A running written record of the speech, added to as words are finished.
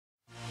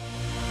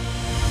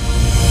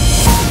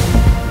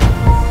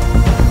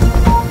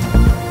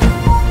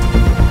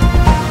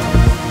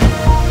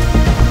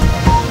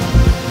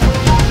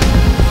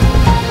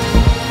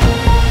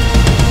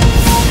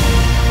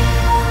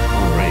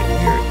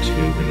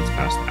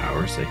past the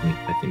hour, so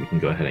I think we can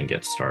go ahead and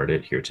get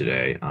started here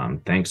today.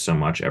 Thanks so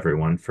much,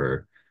 everyone,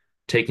 for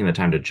taking the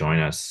time to join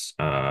us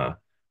to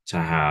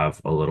have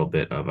a little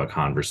bit of a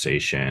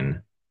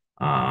conversation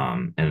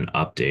and an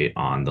update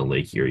on the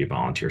Lake Erie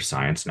Volunteer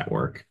Science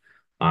Network.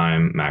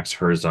 I'm Max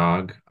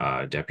Herzog,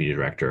 Deputy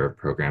Director of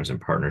Programs and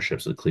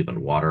Partnerships with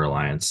Cleveland Water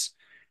Alliance,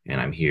 and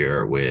I'm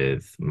here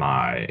with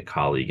my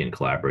colleague and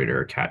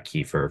collaborator, Kat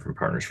Kiefer from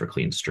Partners for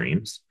Clean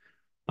Streams.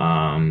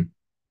 Um,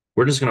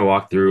 we're just going to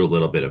walk through a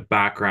little bit of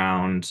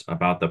background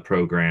about the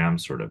program,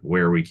 sort of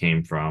where we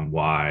came from,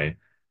 why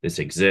this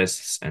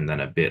exists, and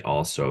then a bit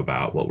also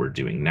about what we're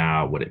doing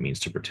now, what it means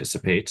to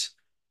participate.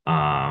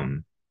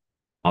 Um,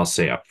 I'll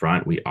say up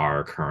front, we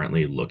are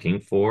currently looking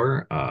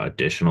for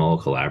additional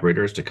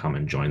collaborators to come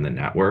and join the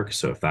network.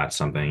 So if that's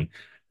something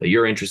that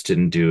you're interested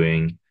in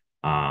doing,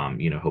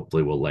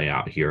 hopefully we'll lay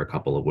out here a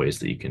couple of ways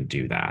that you can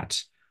do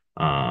that.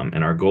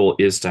 And our goal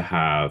is to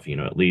have,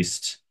 at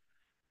least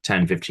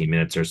 10, 15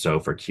 minutes or so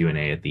for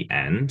Q&A at the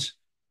end.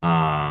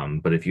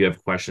 But if you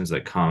have questions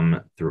that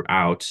come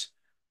throughout,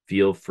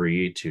 feel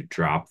free to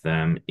drop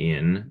them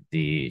in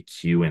the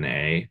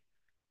Q&A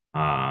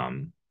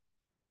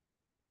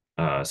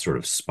sort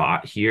of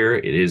spot here.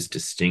 It is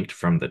distinct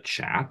from the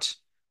chat.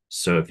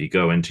 So if you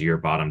go into your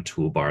bottom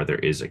toolbar, there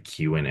is a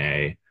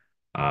Q&A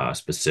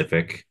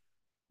specific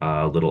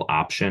little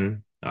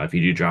option. If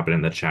you do drop it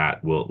in the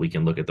chat, we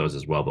can look at those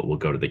as well, but we'll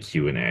go to the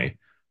Q&A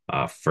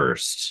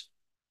first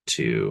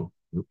to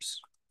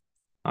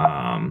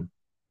um,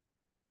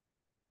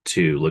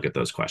 to look at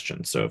those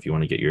questions. So if you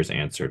want to get yours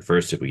answered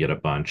first, if we get a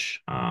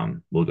bunch,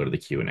 we'll go to the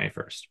Q&A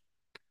first.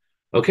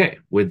 Okay,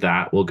 with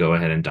that, we'll go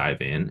ahead and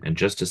dive in. And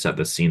just to set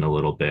the scene a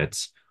little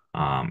bit,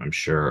 I'm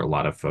sure a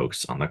lot of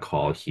folks on the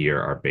call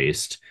here are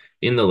based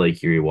in the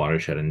Lake Erie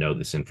watershed and know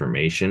this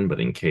information,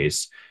 but in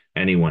case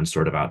anyone's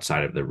sort of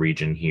outside of the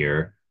region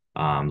here,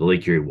 the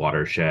Lake Erie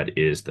watershed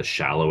is the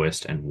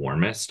shallowest and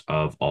warmest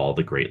of all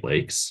the Great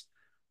Lakes.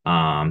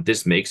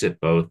 This makes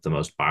it both the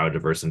most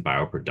biodiverse and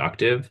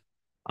bioproductive,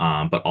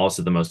 but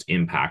also the most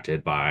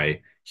impacted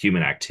by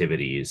human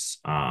activities,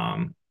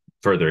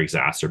 further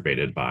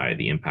exacerbated by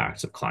the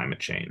impacts of climate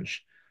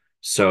change.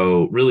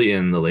 So really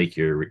in the Lake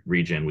Erie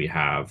region, we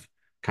have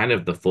kind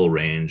of the full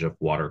range of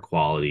water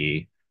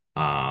quality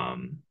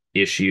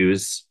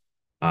issues,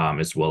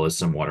 as well as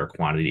some water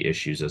quantity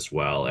issues as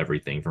well,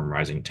 everything from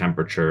rising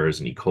temperatures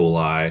and E.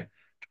 coli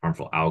to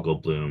harmful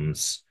algal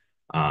blooms,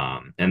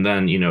 and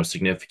then,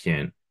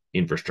 significant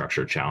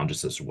infrastructure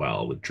challenges as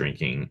well with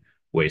drinking,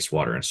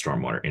 wastewater, and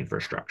stormwater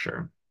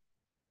infrastructure.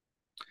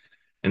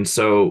 And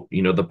so,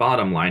 the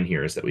bottom line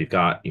here is that we've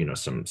got,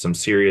 some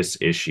serious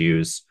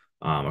issues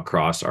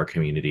across our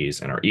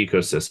communities and our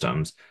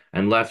ecosystems,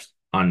 and left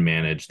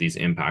unmanaged, these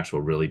impacts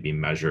will really be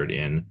measured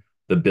in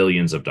the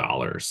billions of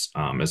dollars,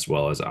 as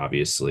well as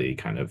obviously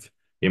kind of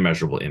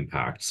immeasurable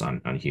impacts on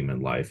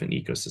human life and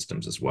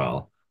ecosystems as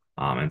well,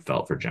 and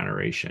felt for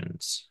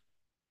generations.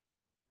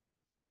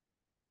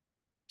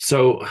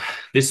 So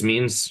this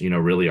means,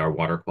 really our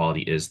water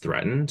quality is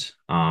threatened.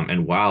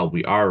 And while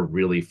we are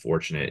really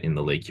fortunate in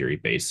the Lake Erie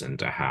Basin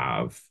to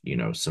have,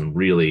 some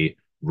really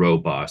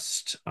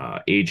robust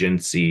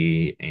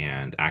agency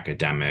and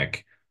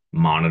academic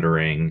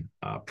monitoring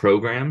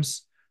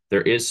programs,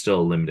 there is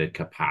still limited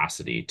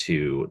capacity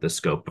to the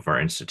scope of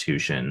our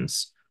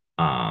institutions'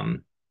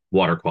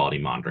 water quality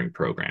monitoring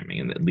programming,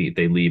 and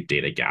they leave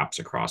data gaps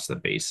across the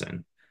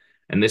basin.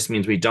 And this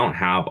means we don't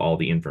have all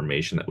the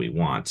information that we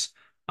want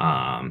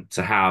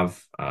to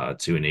have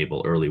to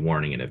enable early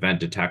warning and event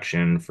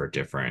detection for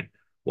different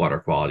water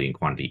quality and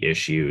quantity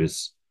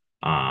issues,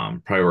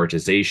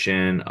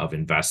 prioritization of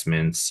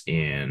investments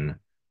in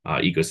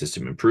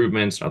ecosystem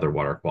improvements, other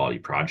water quality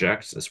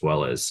projects, as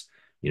well as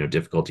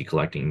difficulty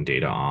collecting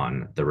data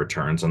on the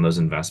returns on those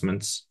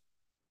investments.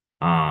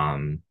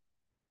 And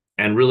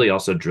really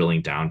also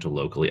drilling down to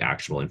locally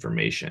actionable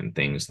information,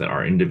 things that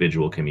our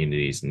individual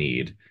communities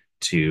need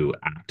to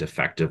act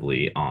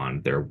effectively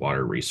on their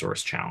water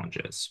resource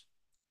challenges.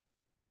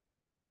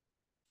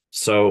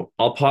 So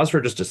I'll pause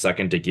for just a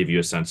second to give you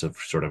a sense of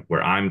sort of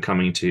where I'm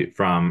coming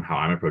from, how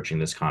I'm approaching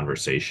this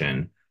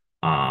conversation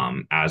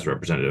as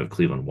representative of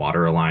Cleveland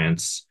Water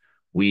Alliance.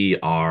 We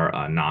are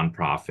a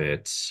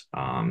nonprofit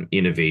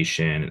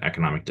innovation and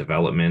economic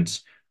development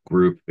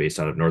group based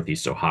out of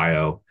Northeast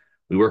Ohio.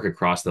 We work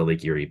across the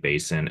Lake Erie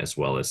Basin as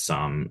well as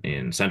some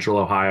in Central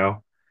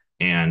Ohio.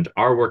 And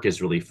our work is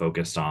really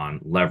focused on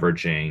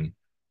leveraging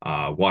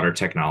water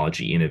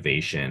technology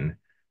innovation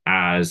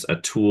as a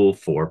tool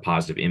for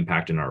positive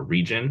impact in our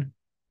region,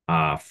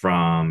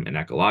 from an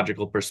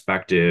ecological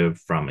perspective,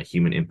 from a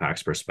human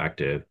impacts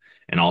perspective,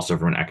 and also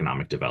from an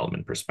economic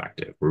development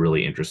perspective. We're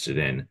really interested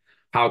in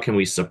how can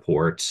we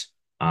support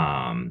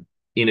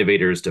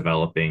innovators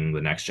developing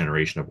the next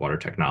generation of water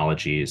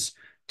technologies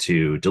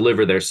to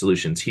deliver their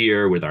solutions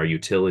here with our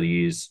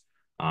utilities,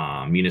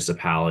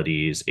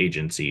 municipalities,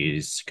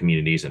 agencies,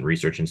 communities, and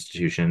research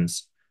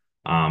institutions,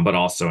 but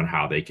also in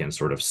how they can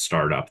sort of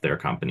start up their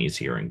companies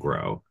here and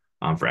grow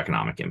for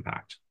economic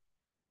impact.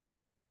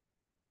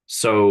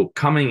 So,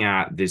 coming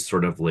at this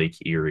sort of Lake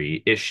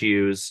Erie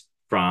issues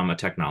from a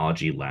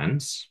technology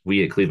lens,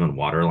 we at Cleveland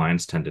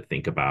Waterlines tend to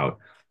think about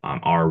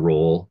our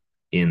role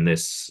in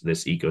this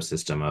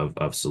ecosystem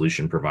of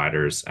solution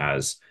providers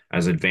as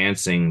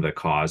advancing the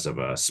cause of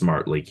a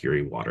smart Lake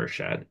Erie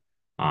watershed,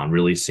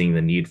 really seeing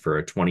the need for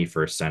a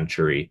 21st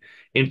century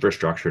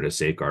infrastructure to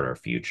safeguard our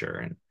future.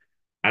 And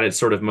at its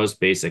sort of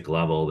most basic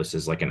level, this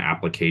is like an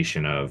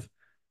application of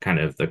kind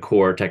of the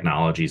core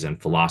technologies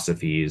and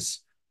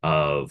philosophies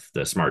of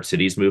the smart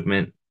cities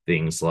movement,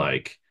 things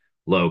like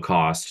low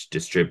cost,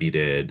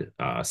 distributed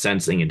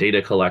sensing and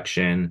data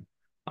collection,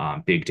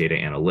 big data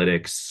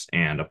analytics,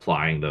 and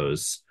applying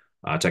those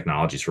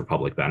technologies for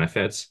public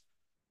benefits.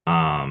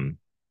 Um,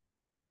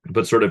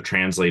 but sort of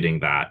translating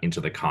that into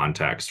the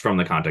context from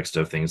the context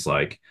of things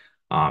like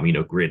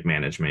grid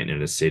management in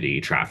a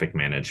city, traffic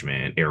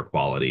management, air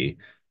quality,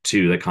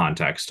 to the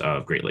context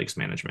of Great Lakes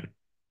management.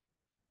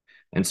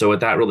 And so what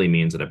that really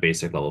means at a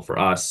basic level for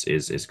us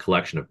is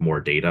collection of more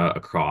data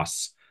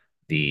across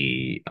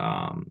the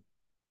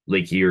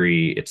Lake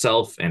Erie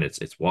itself and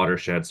its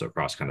watershed, so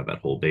across kind of that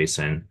whole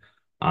basin,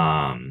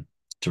 um,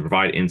 to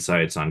provide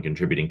insights on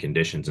contributing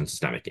conditions and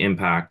systemic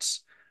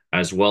impacts,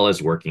 as well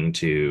as working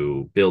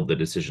to build the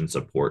decision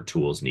support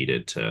tools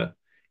needed to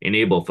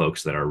enable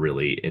folks that are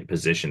really in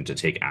position to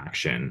take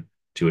action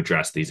to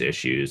address these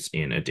issues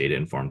in a data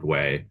informed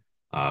way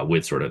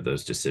with sort of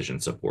those decision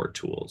support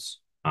tools.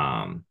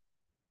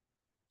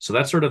 So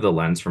that's sort of the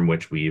lens from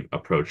which we've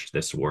approached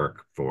this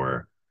work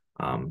for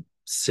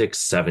 6,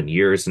 7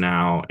 years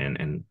now.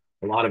 And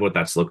a lot of what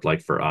that's looked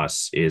like for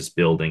us is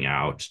building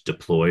out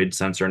deployed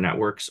sensor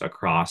networks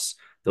across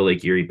the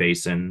Lake Erie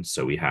Basin.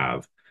 So we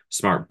have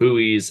smart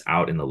buoys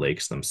out in the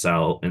lakes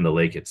themselves, in the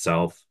lake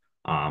itself,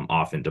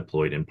 often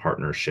deployed in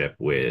partnership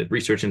with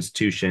research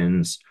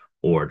institutions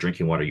or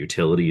drinking water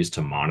utilities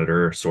to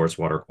monitor source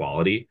water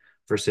quality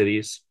for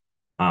cities.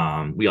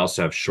 We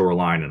also have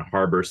shoreline and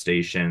harbor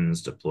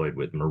stations deployed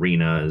with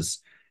marinas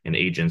and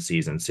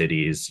agencies and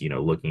cities,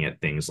 looking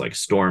at things like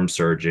storm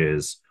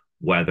surges,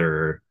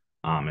 weather,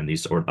 and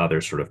these sort of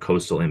other sort of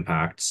coastal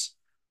impacts,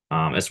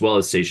 as well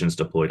as stations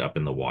deployed up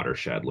in the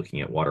watershed, looking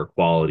at water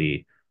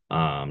quality,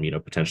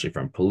 potentially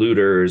from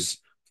polluters,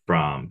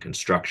 from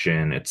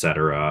construction, et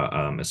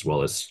cetera, as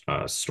well as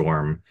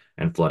storm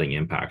and flooding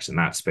impacts in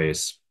that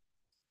space.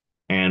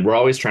 And we're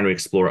always trying to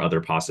explore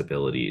other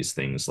possibilities,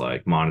 things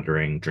like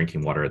monitoring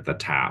drinking water at the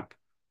tap,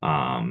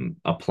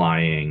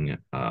 applying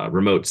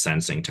remote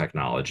sensing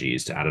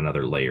technologies to add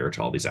another layer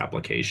to all these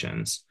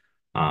applications,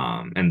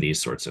 and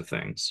these sorts of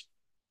things.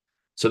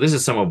 So this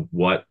is some of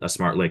what a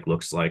smart lake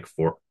looks like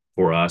for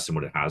us and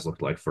what it has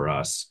looked like for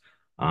us.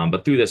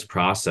 But through this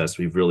process,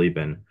 we've really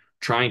been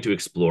trying to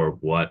explore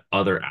what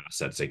other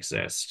assets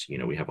exist.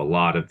 We have a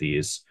lot of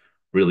these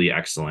really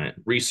excellent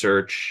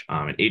research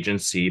and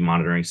agency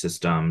monitoring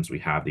systems. We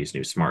have these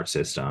new smart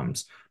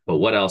systems, but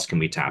what else can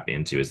we tap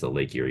into as the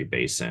Lake Erie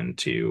Basin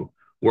to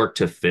work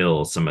to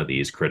fill some of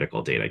these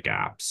critical data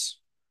gaps,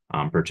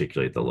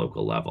 particularly at the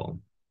local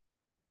level?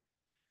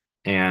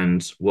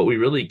 And what we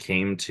really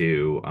came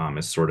to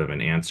as sort of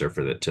an answer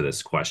to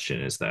this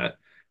question is that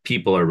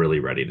people are really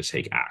ready to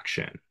take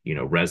action.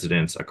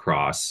 Residents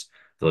across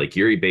the Lake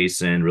Erie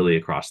Basin, really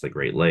across the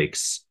Great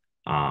Lakes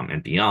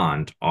and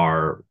beyond,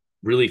 are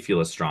really feel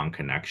a strong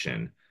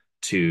connection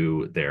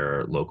to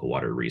their local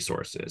water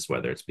resources,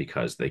 whether it's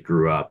because they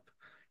grew up,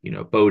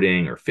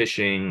 boating or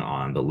fishing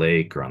on the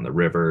lake or on the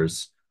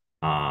rivers,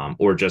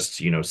 or just,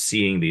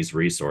 seeing these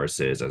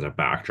resources as a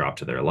backdrop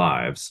to their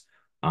lives.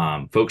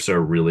 Folks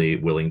are really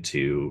willing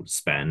to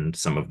spend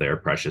some of their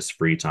precious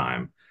free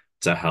time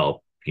to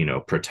help,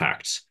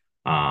 protect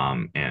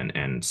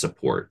and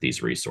support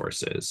these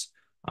resources.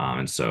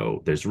 And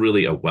so there's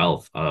really a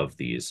wealth of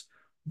these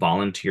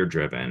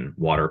volunteer-driven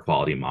water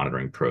quality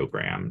monitoring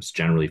programs,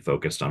 generally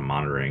focused on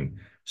monitoring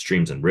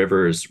streams and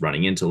rivers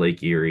running into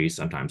Lake Erie,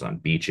 sometimes on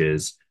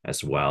beaches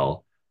as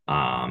well,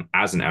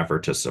 as an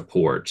effort to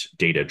support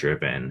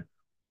data-driven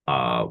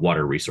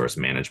water resource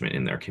management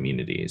in their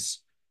communities.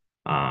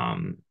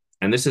 Um,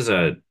 and this is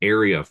an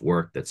area of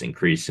work that's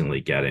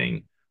increasingly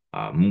getting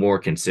more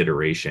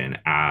consideration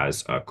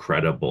as a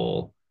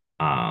credible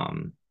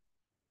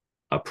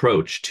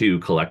approach to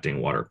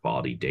collecting water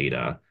quality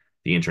data.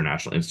 The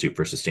International Institute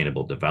for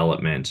Sustainable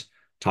Development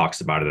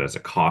talks about it as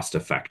a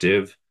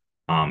cost-effective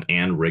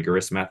and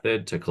rigorous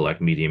method to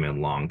collect medium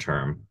and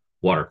long-term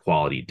water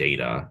quality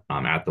data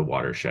at the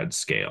watershed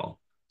scale.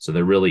 So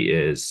there really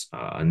is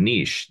a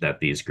niche that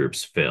these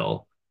groups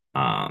fill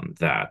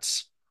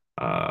that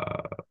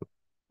uh,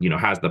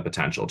 has the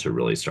potential to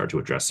really start to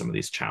address some of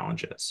these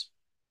challenges.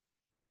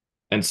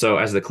 And so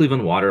as the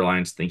Cleveland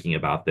Waterlines thinking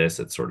about this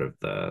at sort of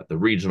the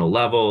regional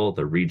level,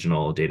 the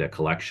regional data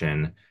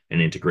collection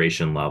and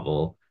integration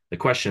level, the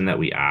question that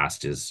we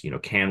asked is,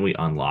 can we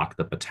unlock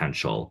the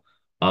potential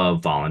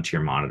of volunteer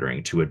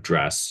monitoring to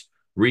address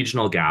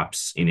regional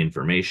gaps in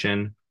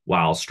information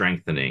while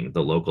strengthening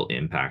the local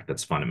impact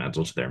that's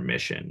fundamental to their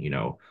mission?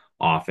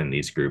 Often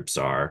these groups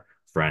are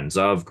friends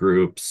of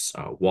groups,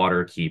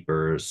 water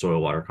keepers, soil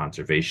water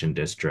conservation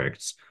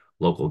districts,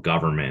 local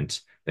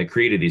government that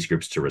created these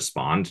groups to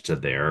respond to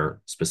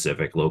their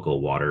specific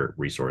local water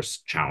resource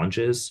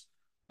challenges.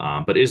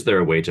 But is there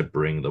a way to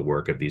bring the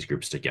work of these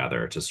groups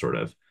together to sort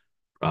of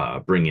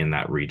bring in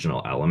that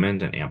regional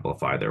element and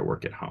amplify their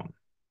work at home?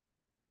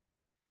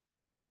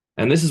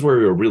 And this is where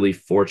we were really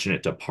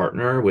fortunate to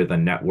partner with a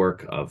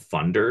network of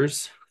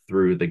funders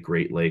through the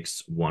Great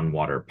Lakes One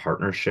Water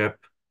Partnership.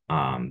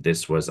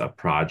 This was a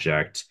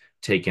project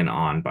taken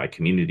on by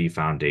community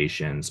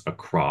foundations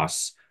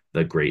across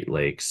the Great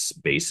Lakes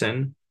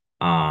Basin,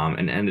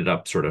 and ended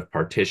up sort of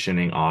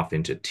partitioning off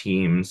into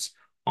teams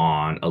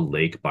on a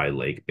lake by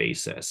lake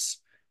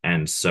basis.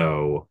 And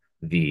so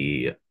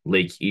the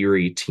Lake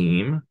Erie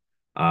team,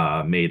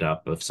 made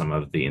up of some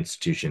of the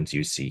institutions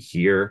you see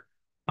here,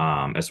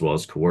 as well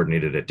as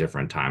coordinated at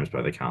different times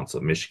by the Council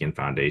of Michigan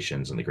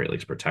Foundations and the Great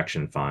Lakes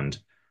Protection Fund,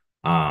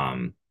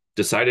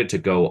 decided to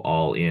go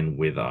all in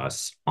with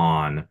us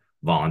on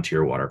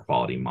volunteer water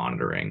quality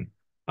monitoring,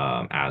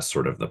 as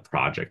sort of the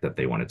project that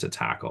they wanted to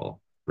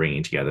tackle,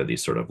 bringing together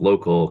these sort of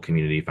local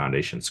community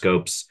foundation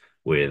scopes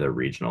with a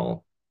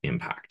regional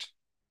impact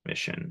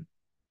mission.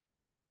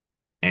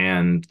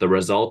 And the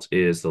result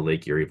is the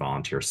Lake Erie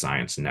Volunteer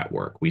Science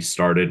Network. We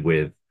started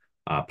with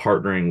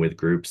partnering with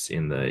groups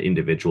in the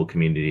individual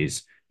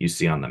communities you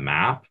see on the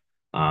map,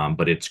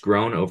 but it's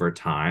grown over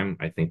time.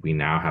 I think we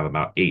now have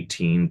about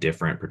 18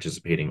 different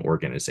participating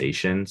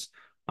organizations,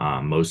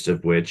 most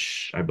of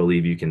which I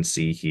believe you can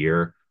see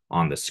here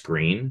on the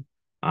screen.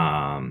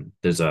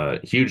 There's a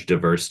huge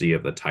diversity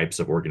of the types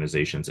of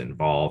organizations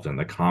involved, and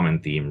the common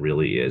theme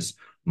really is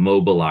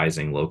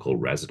mobilizing local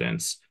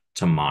residents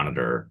to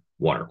monitor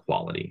water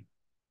quality.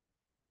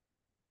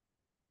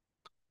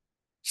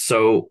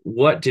 So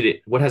what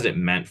has it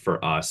meant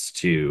for us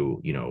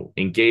to,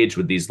 engage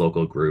with these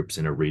local groups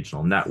in a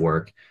regional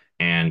network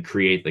and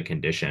create the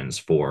conditions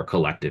for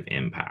collective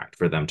impact,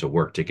 for them to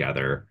work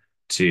together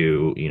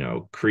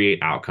to, create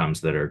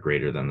outcomes that are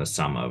greater than the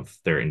sum of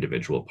their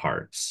individual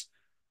parts?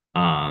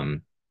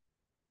 Um,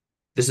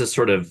 this is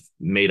sort of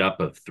made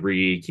up of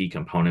three key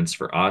components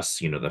for us.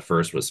 The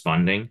first was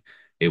funding.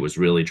 It was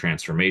really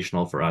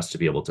transformational for us to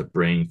be able to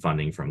bring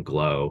funding from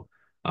GLOW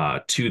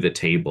to the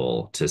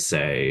table to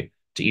say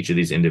to each of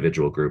these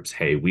individual groups,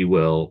 hey, we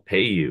will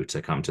pay you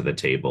to come to the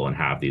table and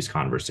have these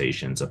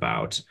conversations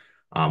about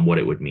what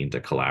it would mean to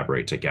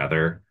collaborate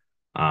together.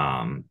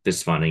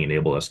 This funding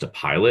enabled us to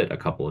pilot a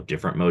couple of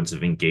different modes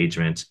of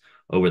engagement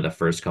over the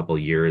first couple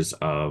of years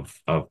of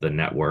the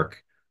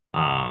network.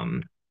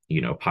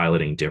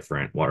 Piloting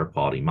different water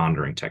quality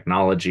monitoring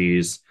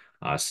technologies,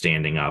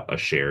 standing up a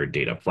shared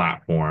data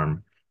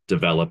platform,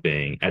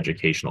 developing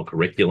educational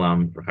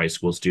curriculum for high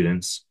school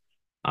students.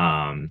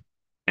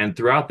 And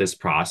throughout this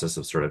process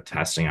of sort of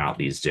testing out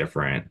these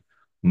different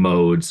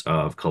modes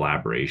of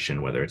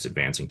collaboration, whether it's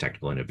advancing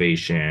technical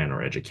innovation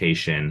or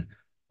education,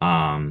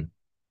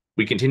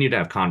 we continue to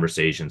have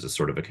conversations as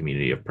sort of a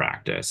community of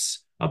practice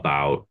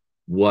about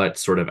what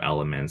sort of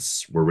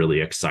elements were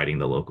really exciting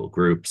the local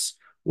groups.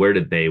 Where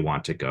did they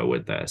want to go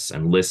with this?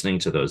 And listening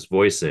to those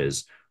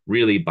voices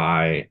really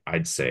by,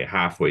 I'd say,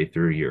 halfway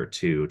through year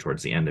two,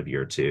 towards the end of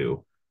year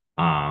two,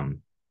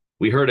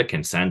 we heard a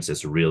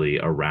consensus really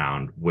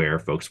around where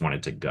folks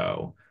wanted to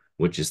go,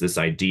 which is this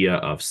idea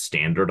of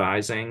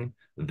standardizing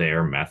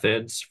their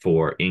methods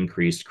for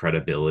increased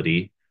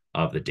credibility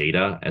of the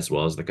data, as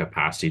well as the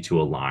capacity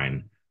to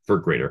align for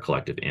greater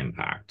collective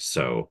impact.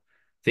 So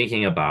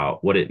thinking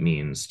about what it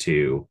means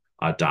to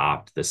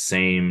adopt the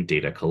same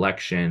data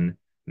collection,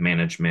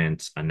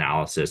 management,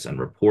 analysis, and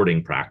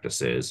reporting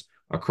practices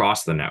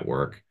across the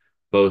network,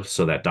 both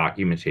so that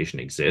documentation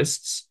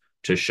exists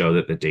to show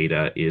that the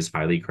data is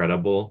highly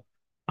credible,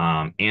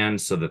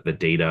 and so that the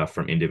data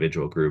from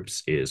individual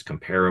groups is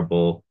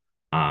comparable,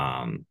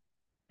 and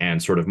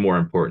sort of more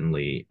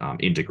importantly,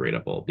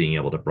 integratable, being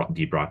able to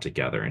be brought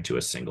together into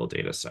a single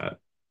data set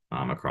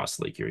across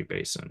the Lake Erie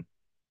Basin.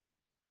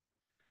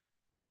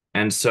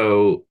 And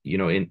so,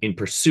 in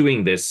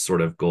pursuing this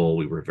sort of goal,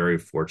 we were very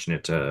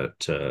fortunate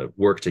to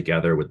work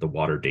together with the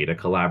Water Data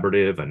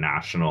Collaborative, a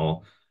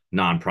national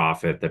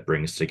nonprofit that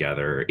brings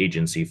together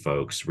agency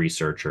folks,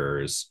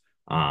 researchers,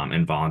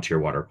 and volunteer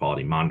water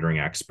quality monitoring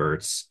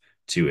experts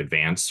to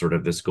advance sort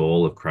of this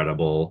goal of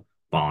credible,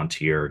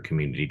 volunteer,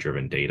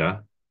 community-driven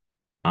data.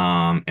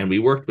 And we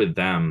worked with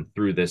them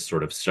through this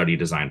sort of study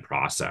design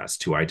process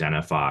to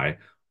identify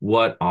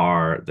what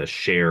are the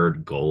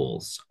shared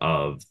goals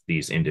of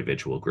these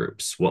individual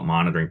groups? What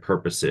monitoring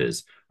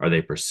purposes are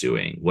they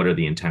pursuing? What are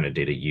the intended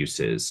data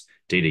uses,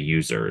 data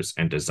users,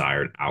 and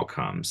desired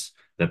outcomes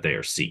that they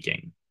are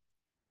seeking?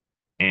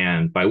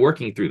 And by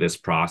working through this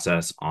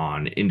process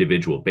on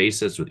individual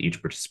basis with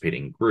each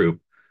participating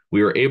group,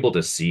 we were able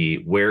to see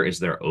where is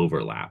there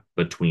overlap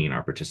between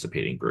our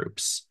participating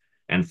groups.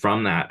 And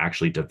from that,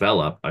 actually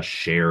develop a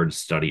shared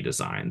study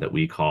design that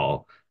we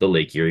call the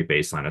Lake Erie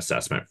Baseline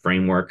Assessment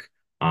Framework,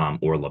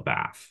 or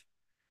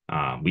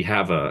LABAF. We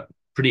have a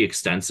pretty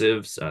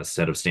extensive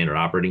set of standard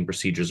operating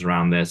procedures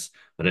around this,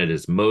 but at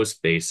its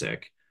most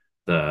basic,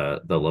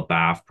 the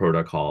LABAF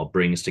protocol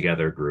brings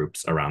together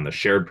groups around the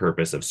shared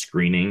purpose of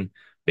screening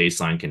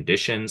baseline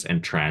conditions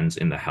and trends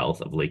in the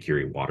health of Lake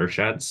Erie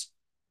watersheds.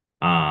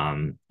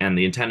 And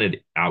the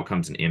intended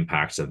outcomes and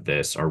impacts of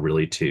this are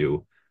really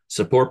to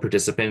support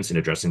participants in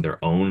addressing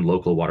their own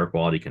local water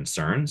quality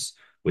concerns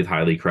with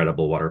highly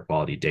credible water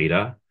quality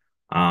data,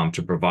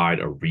 to provide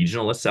a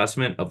regional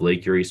assessment of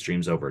Lake Erie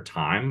streams over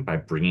time by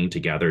bringing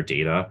together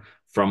data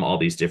from all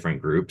these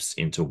different groups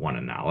into one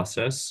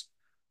analysis,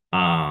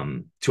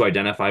 to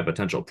identify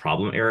potential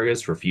problem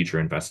areas for future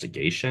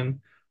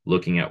investigation,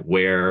 looking at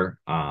where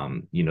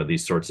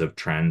these sorts of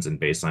trends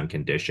and baseline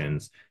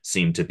conditions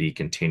seem to be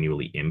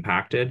continually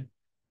impacted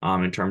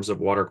in terms of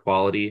water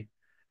quality.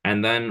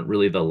 And then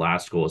really the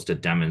last goal is to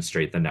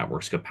demonstrate the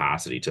network's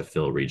capacity to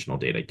fill regional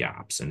data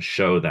gaps and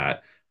show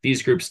that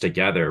these groups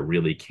together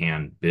really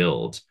can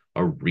build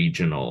a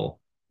regional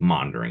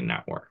monitoring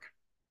network.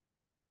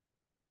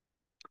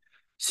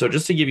 So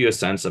just to give you a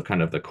sense of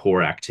kind of the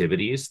core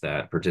activities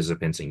that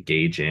participants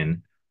engage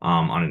in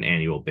on an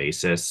annual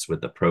basis with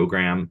the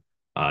program,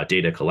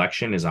 data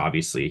collection is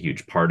obviously a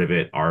huge part of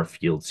it. Our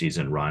field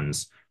season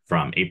runs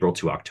from April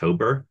to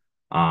October,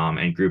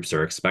 and groups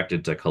are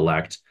expected to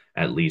collect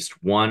at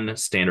least one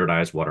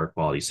standardized water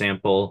quality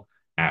sample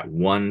at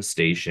one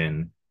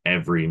station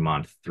every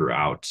month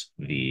throughout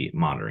the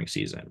monitoring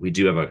season. We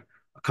do have a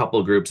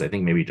couple of groups, I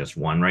think maybe just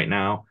one right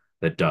now,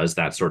 that does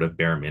that sort of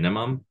bare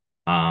minimum.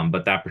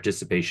 But that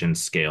participation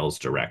scales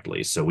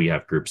directly. So we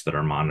have groups that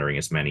are monitoring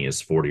as many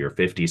as 40 or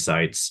 50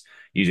 sites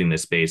using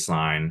this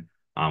baseline.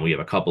 We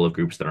have a couple of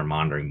groups that are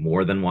monitoring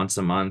more than once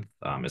a month,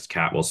 as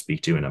Kat will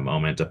speak to in a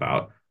moment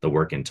about the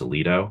work in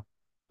Toledo.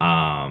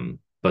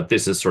 But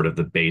this is sort of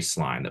the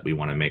baseline that we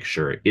want to make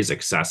sure is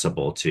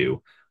accessible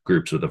to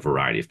groups with a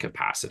variety of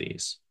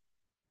capacities.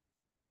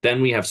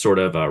 Then we have sort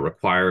of a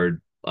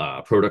required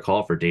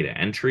protocol for data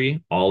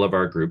entry. All of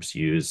our groups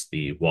use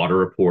the Water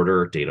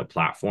Reporter data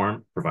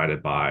platform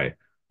provided by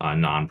a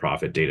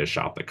nonprofit data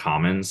shop, The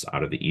Commons,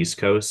 out of the East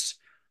Coast.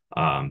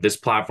 This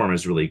platform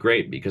is really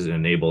great because it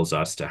enables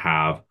us to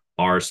have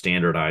our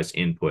standardized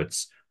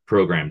inputs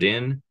programmed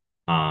in.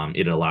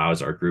 It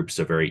allows our groups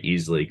to very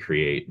easily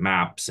create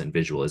maps and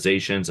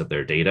visualizations of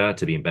their data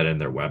to be embedded in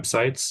their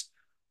websites.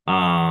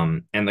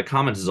 And the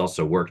Commons has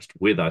also worked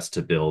with us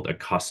to build a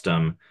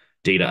custom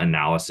data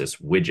analysis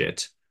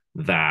widget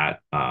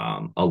that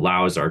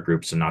allows our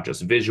groups to not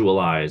just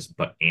visualize,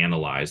 but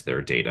analyze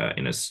their data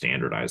in a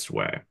standardized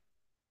way.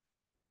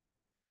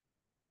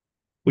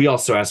 We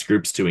also ask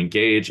groups to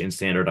engage in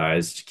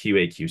standardized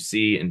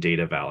QA/QC and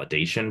data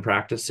validation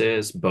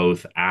practices,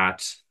 both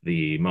at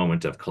the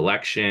moment of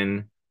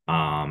collection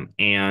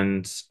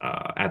and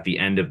at the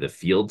end of the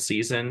field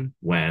season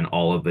when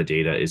all of the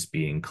data is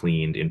being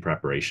cleaned in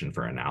preparation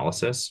for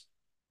analysis.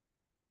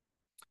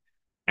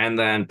 And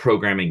then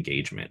program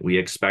engagement. We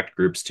expect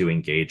groups to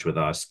engage with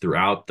us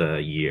throughout the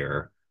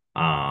year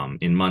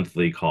in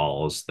monthly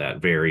calls that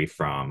vary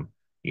from,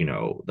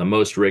 the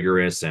most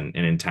rigorous and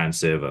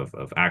intensive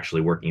of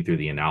actually working through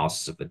the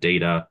analysis of the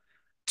data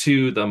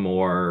to the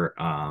more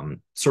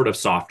sort of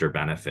softer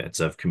benefits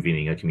of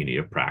convening a community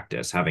of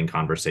practice, having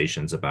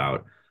conversations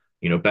about,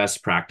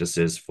 best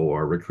practices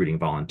for recruiting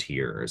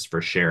volunteers,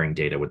 for sharing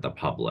data with the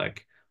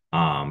public,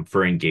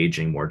 for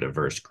engaging more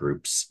diverse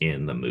groups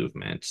in the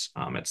movement,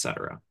 et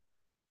cetera.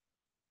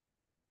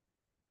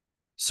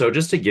 So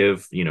just to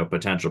give,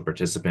 potential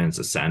participants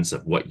a sense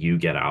of what you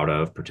get out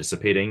of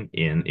participating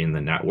in the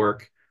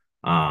network,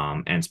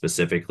 and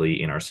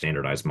specifically in our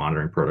standardized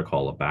monitoring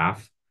protocol of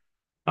BAF.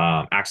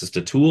 Access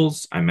to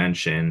tools, I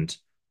mentioned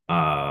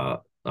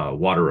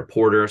Water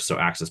Reporter, so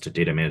access to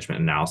data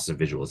management, analysis, and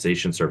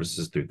visualization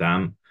services through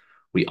them.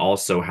 We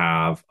also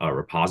have a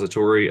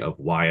repository of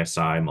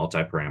YSI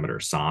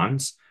multi-parameter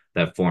SONs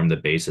that form the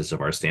basis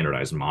of our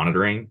standardized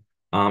monitoring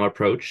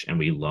approach, and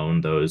we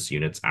loan those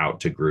units out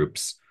to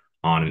groups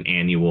on an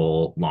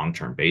annual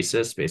long-term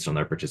basis based on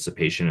their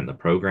participation in the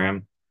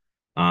program.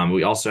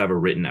 We also have a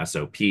written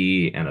SOP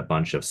and a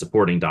bunch of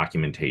supporting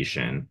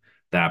documentation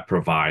that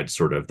provides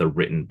sort of the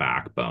written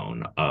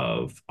backbone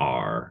of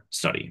our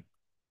study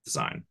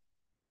design.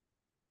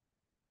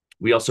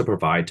 We also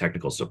provide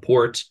technical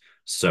support,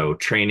 so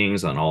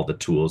trainings on all the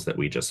tools that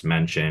we just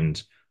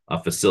mentioned,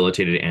 a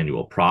facilitated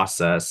annual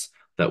process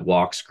that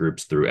walks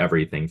groups through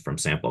everything from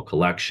sample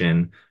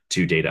collection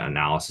to data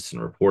analysis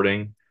and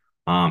reporting.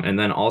 And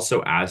then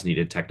also as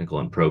needed technical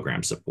and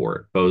program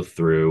support, both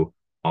through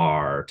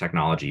our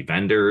technology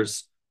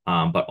vendors,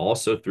 but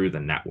also through the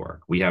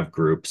network. We have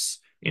groups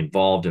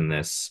involved in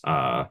this,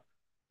 the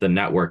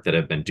network that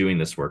have been doing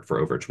this work for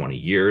over 20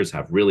 years,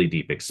 have really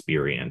deep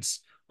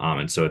experience.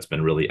 And so it's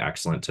been really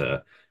excellent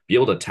to be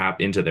able to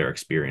tap into their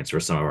experience for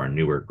some of our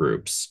newer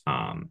groups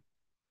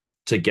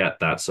to get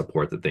that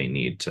support that they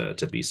need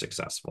to be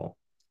successful.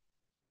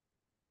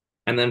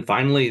 And then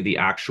finally, the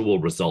actual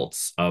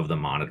results of the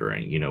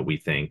monitoring, we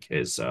think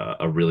is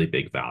a really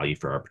big value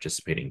for our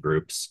participating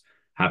groups.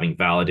 Having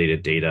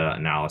validated data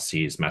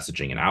analyses,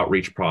 messaging, and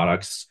outreach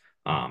products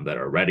that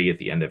are ready at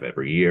the end of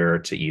every year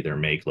to either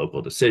make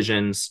local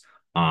decisions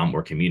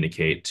or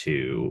communicate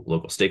to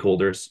local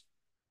stakeholders.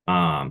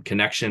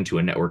 Connection to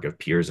a network of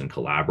peers and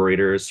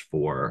collaborators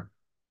for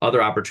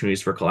other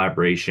opportunities for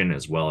collaboration,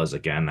 as well as,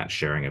 again, that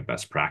sharing of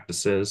best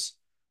practices.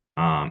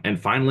 And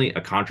finally,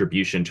 a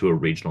contribution to a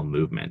regional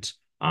movement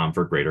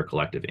for greater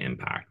collective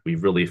impact.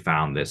 We've really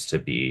found this to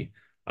be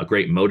a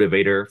great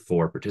motivator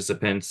for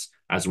participants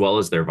as well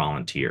as their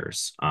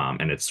volunteers.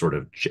 And it's sort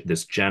of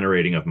this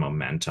generating of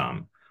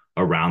momentum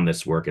around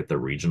this work at the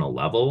regional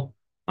level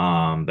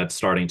that's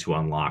starting to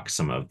unlock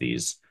some of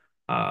these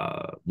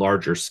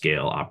larger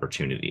scale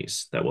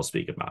opportunities that we'll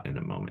speak about in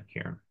a moment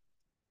here.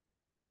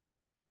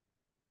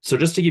 So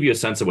just to give you a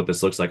sense of what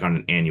this looks like on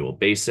an annual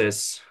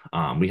basis,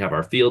 we have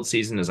our field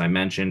season, as I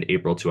mentioned,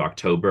 April to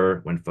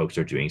October, when folks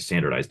are doing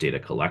standardized data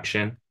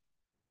collection.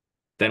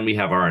 Then we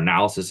have our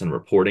analysis and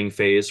reporting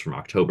phase from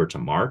October to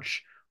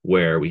March,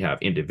 where we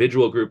have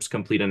individual groups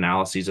complete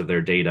analyses of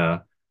their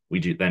data.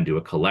 We then do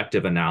a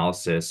collective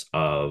analysis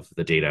of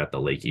the data at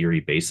the Lake Erie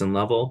Basin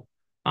level,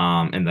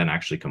 and then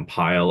actually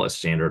compile a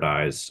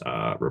standardized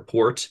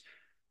report,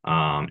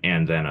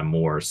 and then a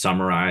more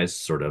summarized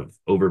sort of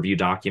overview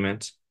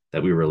document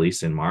that we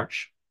release in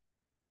March.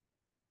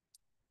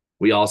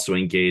 We also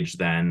engage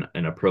then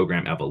in a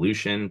program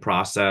evolution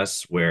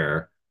process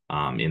where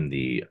in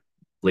the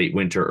late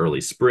winter,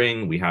 early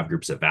spring, we have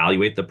groups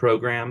evaluate the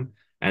program.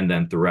 And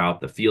then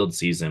throughout the field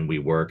season, we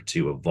work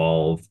to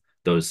evolve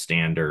those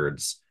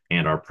standards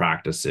and our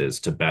practices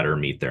to better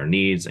meet their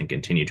needs and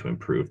continue to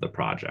improve the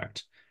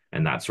project.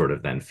 And that sort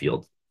of then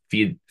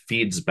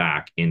feeds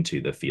back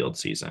into the field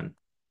season.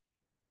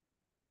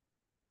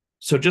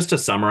 So just to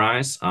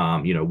summarize,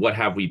 what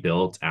have we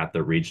built at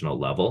the regional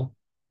level?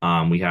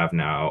 We have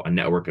now a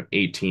network of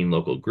 18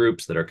 local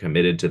groups that are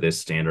committed to this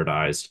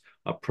standardized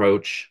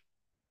approach.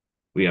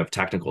 We have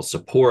technical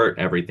support,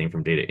 everything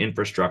from data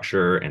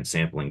infrastructure and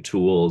sampling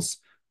tools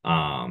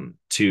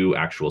to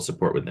actual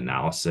support with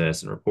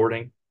analysis and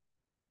reporting.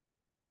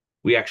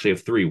 We actually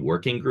have 3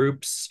 working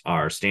groups,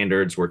 our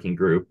standards working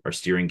group, our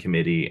steering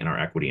committee, and our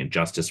equity and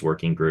justice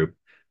working group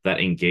that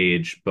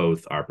engage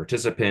both our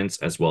participants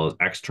as well as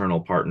external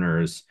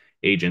partners,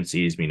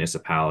 agencies,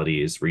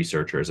 municipalities,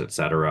 researchers, et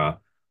cetera,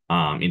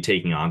 in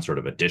taking on sort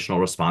of additional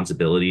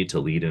responsibility to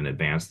lead and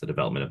advance the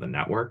development of the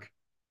network.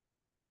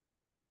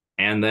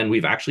 And then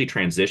we've actually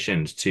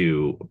transitioned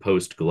to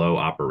post-GLOW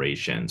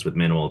operations with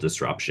minimal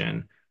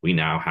disruption. We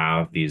now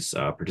have these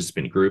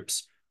participant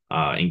groups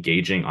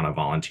engaging on a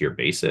volunteer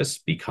basis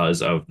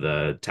because of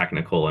the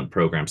technical and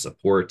program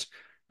support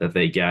that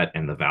they get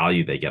and the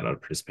value they get out of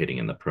participating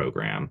in the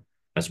program,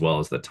 as well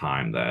as the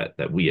time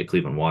that we at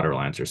Cleveland Water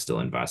Alliance are still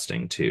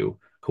investing to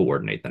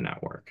coordinate the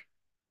network.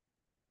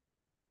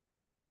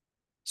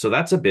 So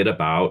that's a bit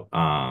about,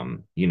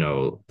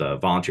 the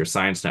Volunteer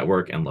Science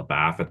Network and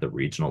LaBAF at the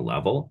regional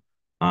level.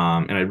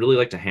 And I'd really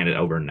like to hand it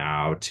over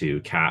now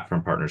to Kat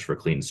from Partners for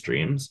Clean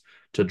Streams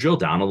to drill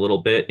down a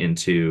little bit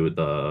into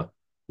the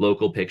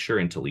local picture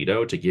in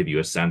Toledo to give you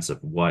a sense of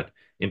what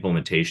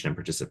implementation and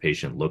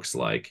participation looks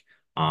like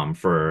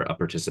for a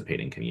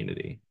participating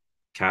community.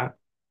 Kat?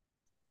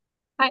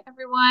 Hi,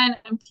 everyone.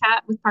 I'm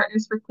Kat with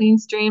Partners for Clean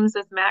Streams,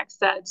 as Max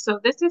said. So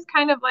this is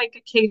kind of like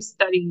a case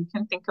study you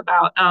can think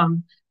about.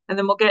 And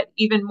then we'll get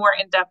even more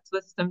in depth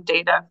with some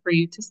data for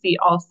you to see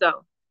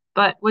also.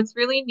 But what's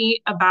really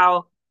neat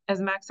about, as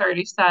Max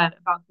already said,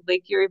 about the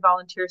Lake Erie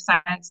Volunteer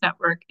Science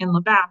Network in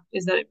LaBatt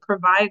is that it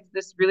provides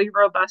this really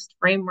robust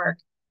framework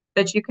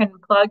that you can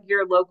plug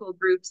your local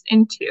groups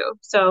into.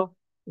 So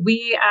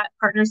we at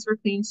Partners for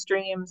Clean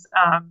Streams,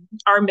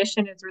 our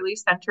mission is really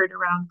centered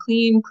around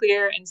clean,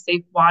 clear, and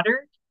safe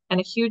water.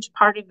 And a huge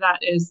part of that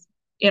is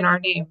in our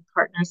name,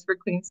 Partners for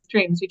Clean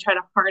Streams. We try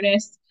to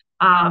harness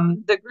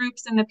the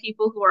groups and the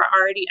people who are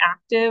already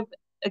active.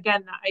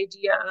 Again, the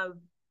idea of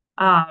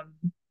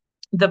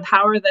the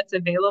power that's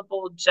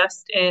available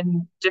just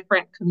in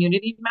different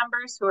community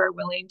members who are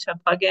willing to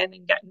plug in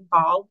and get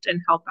involved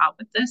and help out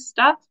with this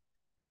stuff.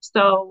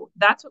 So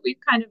that's what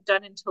we've kind of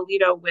done in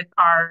Toledo with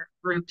our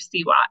group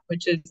CWAT,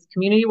 which is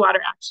Community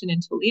Water Action in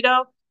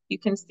Toledo. You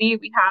can see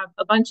we have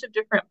a bunch of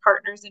different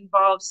partners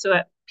involved. So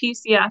at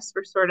PCS,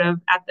 we're sort of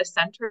at the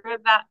center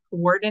of that,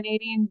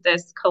 coordinating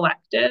this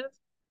collective.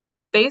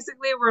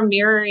 Basically, we're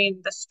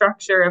mirroring the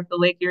structure of the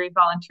Lake Erie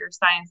Volunteer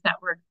Science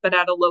Network, but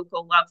at a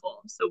local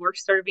level. So we're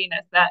serving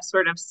as that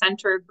sort of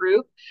center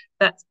group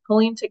that's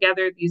pulling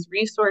together these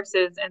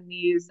resources and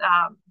these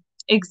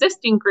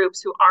existing groups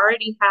who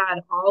already had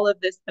all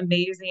of this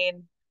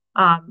amazing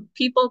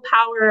people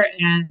power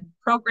and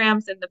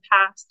programs in the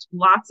past.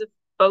 Lots of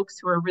folks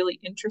who are really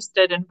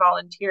interested in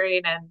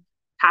volunteering and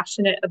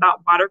passionate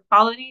about water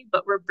quality,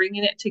 but we're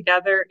bringing it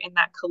together in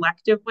that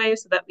collective way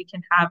so that we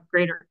can have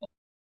greater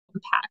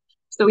impact.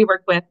 So we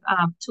work with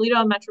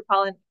Toledo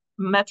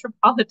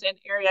Metropolitan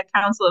Area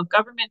Council of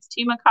Governments,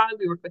 TMACOG.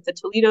 We work with the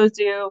Toledo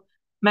Zoo,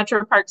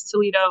 Metro Parks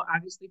Toledo,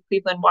 obviously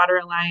Cleveland Water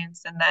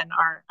Alliance, and then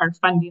our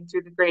funding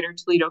through the Greater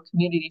Toledo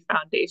Community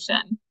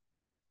Foundation.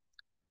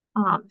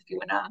 If you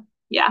wanna,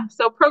 yeah.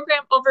 So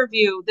program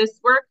overview. This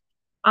work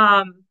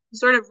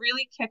sort of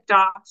really kicked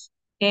off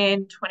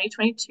in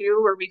 2022,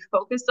 where we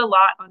focused a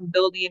lot on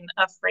building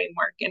a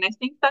framework. And I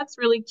think that's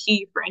really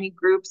key for any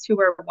groups who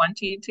are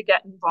wanting to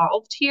get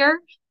involved here.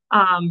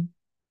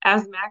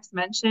 as Max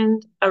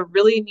mentioned, a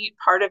really neat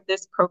part of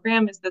this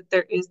program is that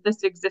there is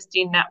this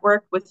existing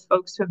network with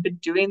folks who have been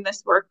doing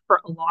this work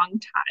for a long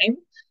time.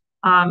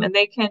 And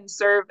they can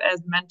serve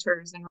as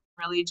mentors and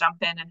really jump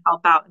in and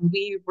help out. And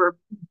we were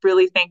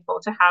really thankful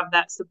to have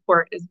that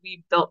support as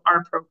we built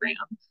our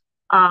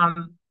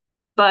program.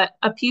 But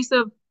a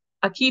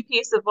key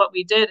piece of what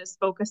we did is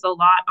focus a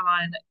lot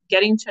on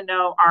getting to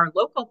know our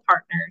local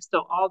partners,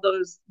 so all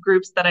those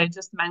groups that I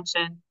just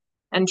mentioned,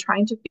 and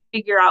trying to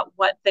figure out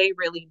what they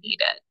really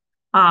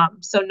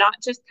needed. So not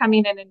just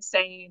coming in and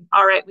saying,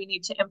 all right, we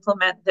need to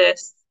implement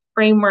this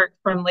framework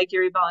from Lake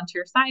Erie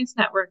Volunteer Science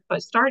Network,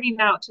 but starting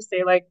out to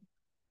say, like,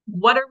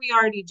 what are we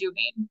already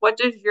doing? What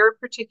does your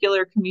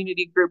particular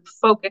community group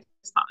focus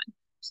on?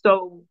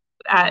 So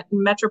at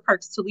Metro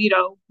Parks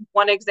Toledo,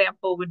 one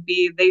example would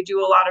be they do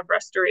a lot of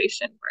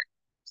restoration work.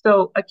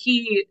 So a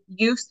key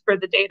use for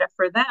the data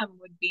for them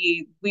would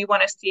be, we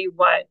want to see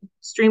what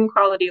stream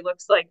quality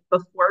looks like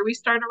before we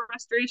start a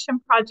restoration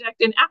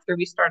project and after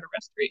we start a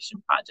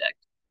restoration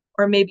project,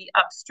 or maybe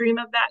upstream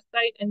of that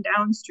site and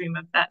downstream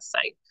of that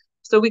site.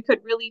 So we could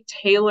really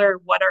tailor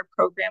what our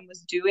program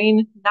was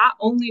doing, not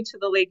only to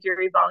the Lake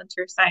Erie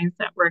Volunteer Science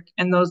Network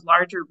and those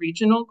larger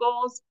regional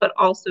goals, but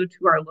also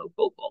to our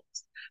local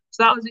goals.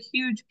 So that was a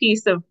huge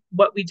piece of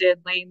what we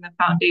did, laying the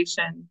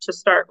foundation to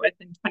start with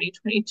in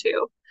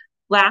 2022.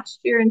 Last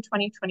year in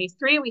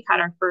 2023, we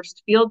had our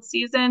first field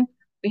season.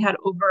 We had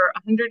over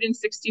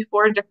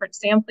 164 different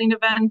sampling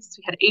events.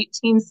 We had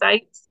 18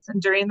 sites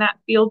during that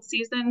field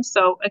season.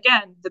 So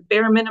again, the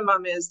bare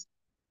minimum is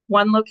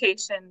one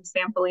location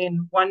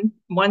sampling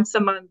once a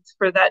month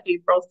for that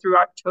April through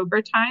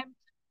October time.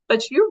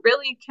 But you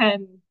really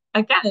can,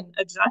 again,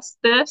 adjust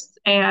this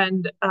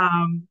and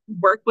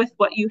work with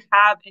what you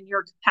have in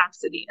your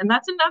capacity. And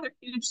that's another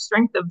huge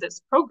strength of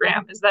this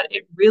program, is that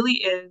it really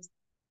is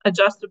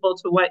adjustable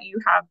to what you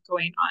have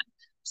going on.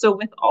 So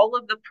with all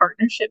of the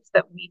partnerships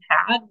that we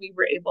had, we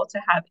were able to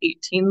have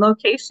 18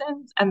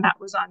 locations, and that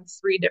was on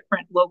 3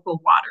 different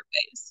local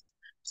waterways.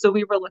 So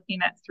we were looking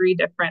at 3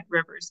 different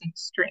rivers and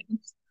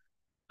streams.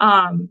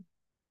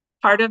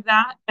 Part of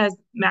that, as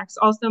Max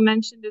also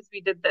mentioned, is we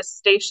did this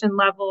station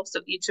level. So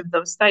each of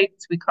those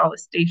sites we call a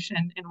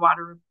station and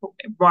water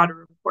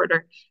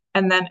reporter,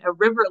 and then a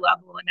river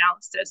level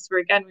analysis, where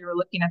again, we were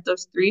looking at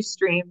those 3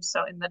 streams.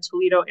 So in the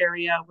Toledo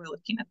area, we're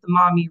looking at the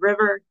Maumee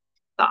River,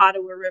 the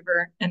Ottawa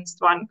River, and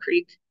Swan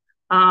Creek,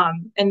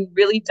 and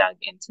really dug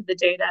into the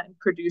data and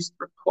produced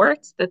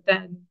reports that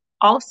then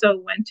also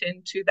went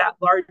into that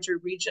larger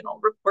regional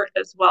report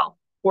as well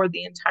for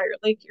the entire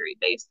Lake Erie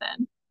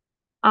Basin.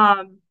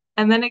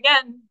 And then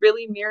again,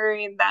 really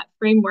mirroring that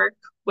framework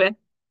with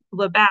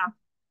LeBath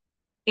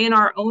in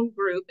our own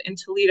group in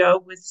Toledo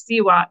with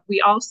CWAT,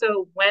 we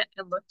also went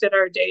and looked at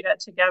our data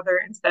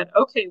together and said,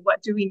 okay,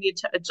 what do we need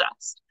to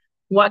adjust?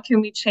 What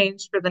can we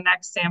change for the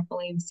next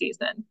sampling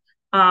season?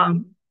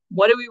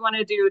 What do we want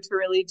to do to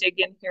really dig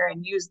in here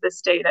and use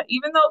this data?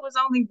 Even though it was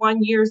only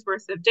 1 year's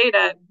worth of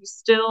data, we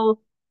still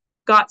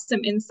got some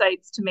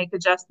insights to make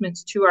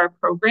adjustments to our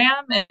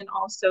program and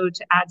also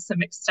to add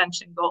some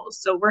extension goals.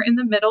 So we're in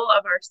the middle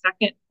of our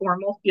second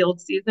formal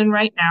field season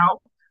right now.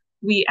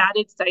 We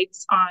added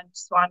sites on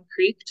Swan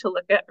Creek to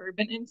look at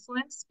urban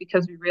influence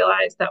because we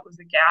realized that was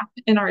a gap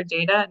in our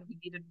data and we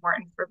needed more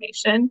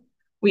information.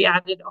 We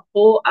added a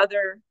whole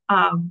other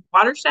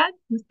watershed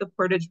with the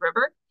Portage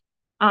River.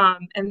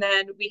 And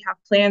then we have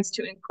plans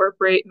to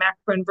incorporate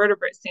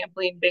macroinvertebrate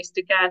sampling based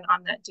again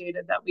on that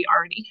data that we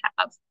already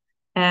have.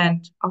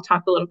 And I'll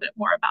talk a little bit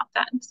more about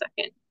that in a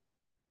second.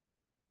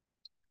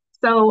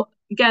 So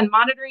again,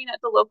 monitoring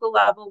at the local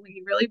level, when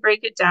you really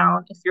break it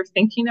down, if you're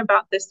thinking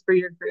about this for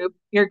your group,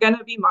 you're going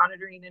to be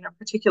monitoring in a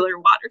particular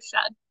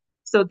watershed.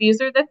 So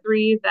these are the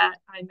 3 that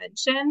I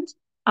mentioned.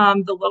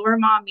 The lower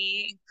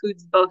Maumee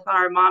includes both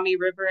our Maumee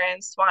River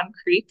and Swan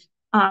Creek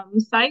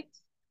sites.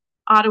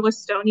 Ottawa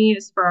Stony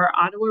is for our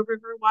Ottawa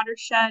River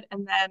watershed,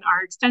 and then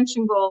our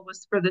extension goal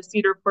was for the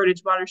Cedar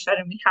Portage watershed,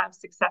 and we have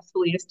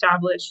successfully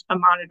established a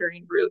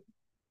monitoring route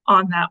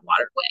on that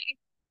waterway.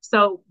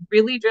 So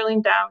really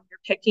drilling down, you're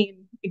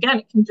picking, again,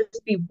 it can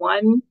just be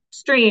one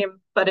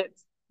stream, but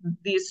it's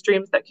these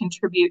streams that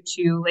contribute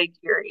to Lake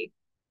Erie.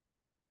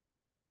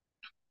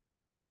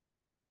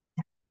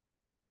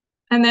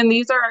 And then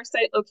these are our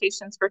site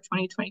locations for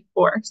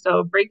 2024.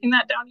 So breaking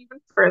that down even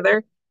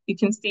further, you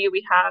can see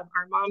we have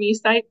our Maumee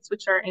sites,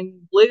 which are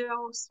in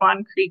blue,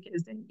 Swan Creek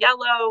is in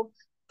yellow,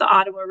 the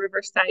Ottawa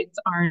River sites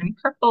are in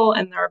purple,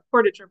 and our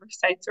Portage River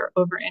sites are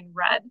over in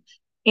red.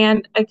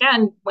 And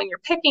again, when you're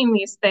picking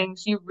these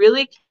things, you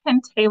really can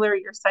tailor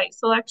your site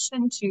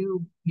selection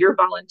to your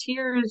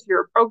volunteers,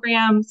 your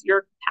programs,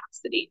 your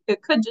capacity.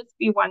 It could just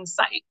be one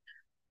site.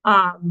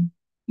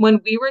 When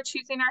we were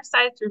choosing our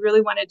sites, we really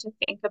wanted to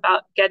think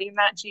about getting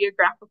that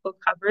geographical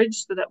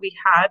coverage so that we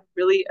had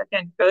really,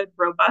 again, good,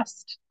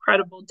 robust,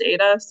 credible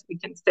data so we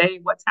can say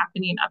what's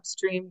happening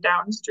upstream,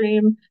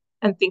 downstream,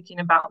 and thinking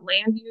about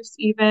land use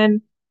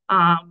even.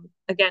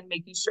 Again,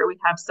 making sure we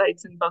have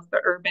sites in both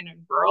the urban and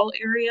rural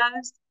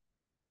areas.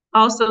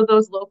 Also,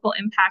 those local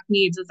impact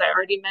needs, as I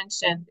already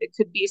mentioned, it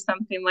could be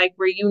something like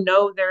where you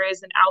know there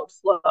is an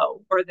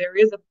outflow or there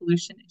is a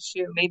pollution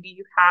issue. Maybe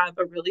you have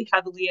a really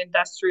heavily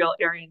industrial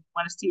area and you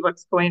want to see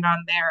what's going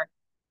on there.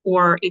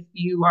 Or if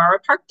you are a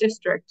park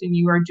district and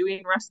you are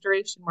doing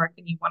restoration work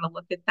and you want to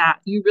look at that,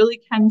 you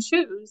really can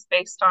choose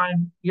based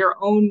on your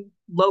own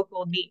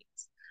local needs.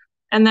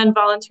 And then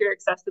volunteer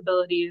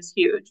accessibility is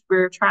huge.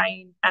 We're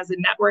trying as a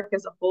network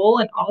as a whole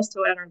and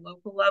also at our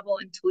local level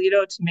in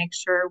Toledo to make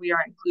sure we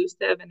are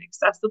inclusive and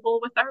accessible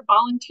with our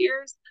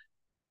volunteers.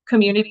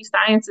 Community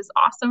science is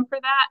awesome for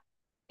that.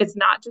 It's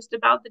not just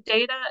about the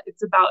data,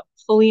 it's about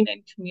pulling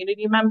in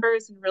community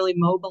members and really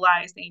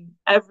mobilizing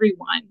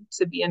everyone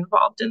to be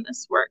involved in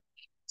this work.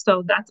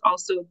 So that's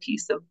also a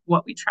piece of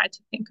what we try to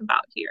think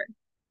about here.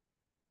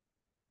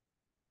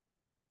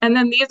 And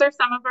then these are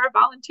some of our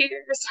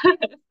volunteers.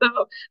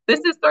 So this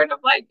is sort of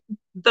like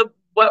the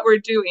what we're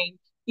doing.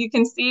 You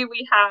can see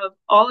we have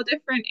all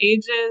different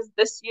ages.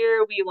 This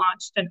year we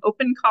launched an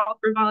open call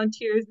for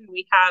volunteers, and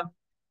we have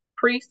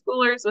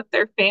preschoolers with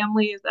their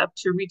families up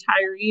to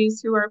retirees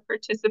who are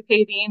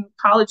participating,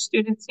 college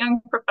students,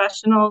 young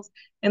professionals.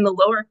 In the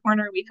lower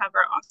corner, we have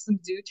our awesome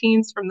zoo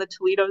teens from the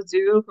Toledo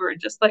Zoo who are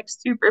just like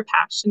super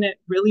passionate,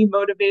 really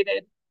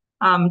motivated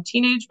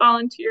teenage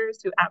volunteers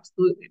who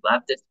absolutely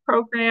love this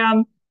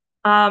program.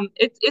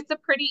 It's a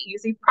pretty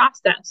easy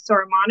process. So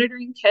our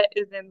monitoring kit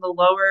is in the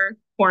lower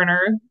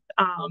corner.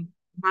 I'm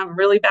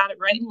really bad at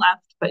right and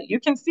left, but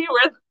you can see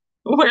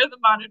where the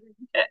monitoring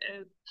kit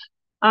is.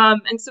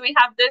 And so we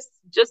have this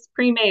just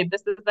pre-made.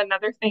 This is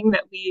another thing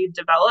that we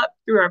developed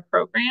through our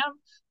program.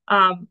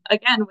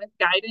 Again, with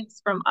guidance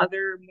from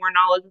other more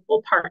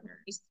knowledgeable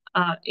partners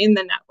in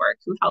the network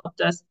who helped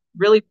us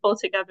really pull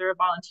together a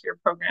volunteer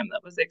program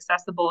that was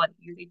accessible and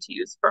easy to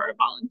use for our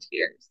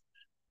volunteers.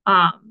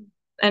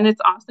 And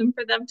it's awesome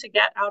for them to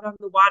get out on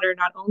the water.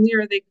 Not only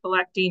are they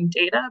collecting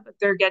data, but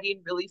they're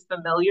getting really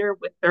familiar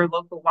with their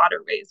local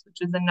waterways, which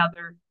is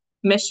another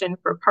mission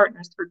for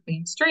Partners for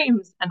Clean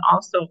Streams and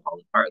also all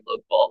of our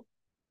local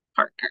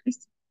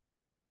partners.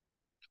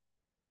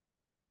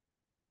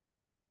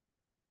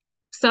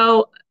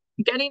 So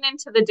getting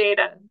into the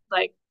data,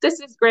 like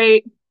this is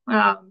great.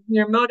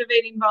 You're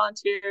motivating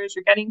volunteers,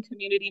 you're getting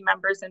community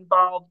members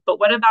involved, but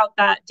what about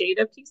that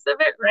data piece of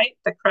it, right?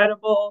 The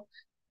credible,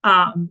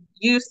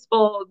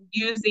 useful,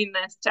 using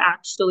this to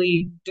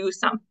actually do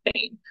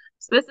something.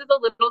 So this is a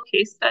little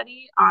case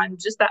study on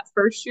just that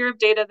first year of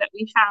data that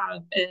we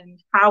have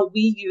and how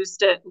we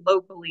used it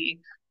locally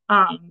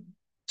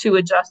to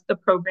adjust the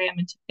program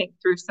and to think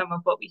through some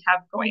of what we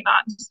have going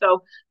on.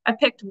 So I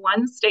picked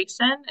one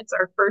station. It's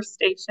our first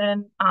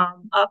station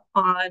up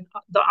on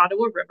the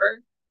Ottawa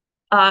River.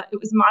 It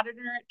was monitored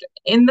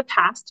in the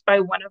past by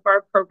one of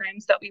our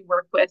programs that we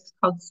work with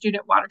called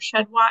Student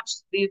Watershed Watch.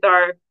 These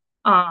are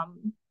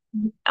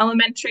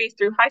elementary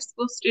through high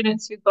school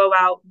students who go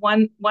out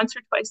once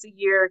or twice a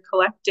year,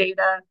 collect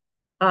data.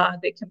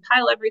 They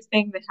compile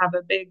everything. They have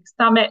a big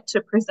summit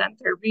to present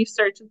their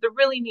research. It's a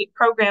really neat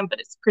program,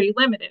 but it's pretty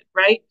limited,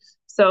 right?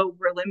 So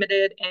we're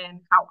limited in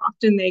how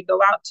often they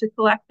go out to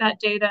collect that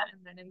data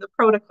and then in the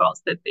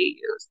protocols that they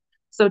use.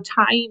 So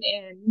tying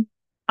in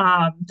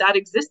that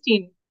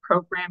existing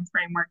program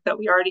framework that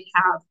we already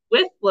have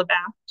with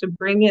LABAF to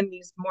bring in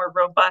these more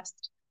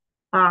robust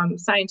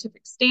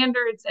scientific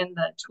standards and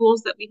the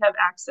tools that we have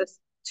access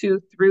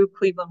to through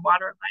Cleveland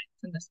Water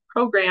Alliance in this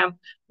program,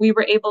 we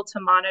were able to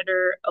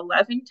monitor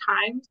 11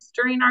 times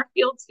during our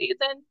field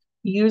season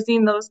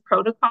using those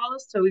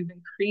protocols. So we've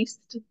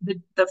increased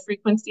the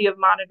frequency of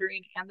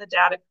monitoring and the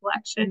data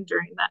collection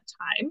during that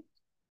time.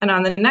 And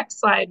on the next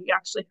slide, we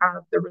actually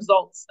have the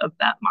results of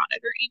that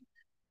monitoring.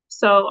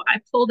 So I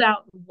pulled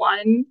out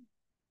one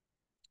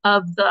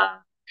of the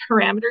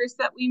parameters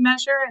that we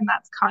measure, and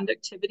that's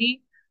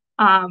conductivity.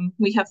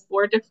 We have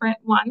 4 different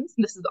ones.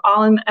 This is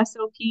all in the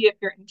SOP. If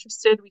you're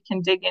interested, we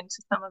can dig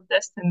into some of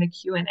this in the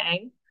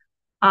Q&A.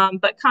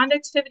 But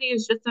conductivity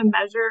is just a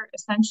measure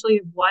essentially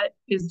of what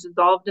is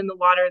dissolved in the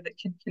water that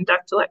can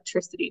conduct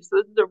electricity.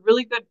 So this is a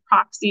really good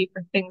proxy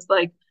for things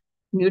like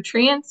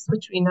nutrients,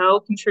 which we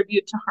know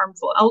contribute to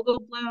harmful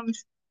algal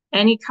blooms.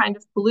 Any kind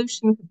of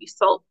pollution could be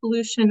salt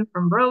pollution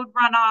from road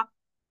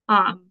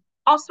runoff,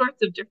 all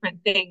sorts of different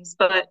things,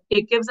 but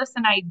it gives us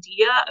an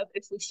idea of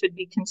if we should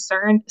be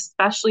concerned,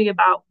 especially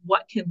about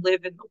what can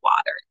live in the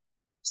water.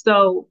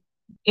 So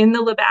in the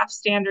LABAF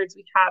standards,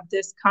 we have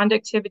this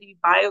conductivity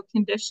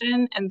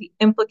biocondition and the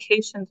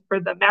implications for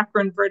the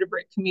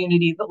macroinvertebrate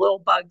community, the little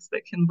bugs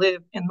that can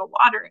live in the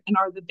water and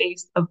are the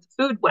base of the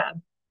food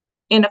web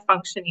in a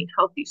functioning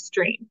healthy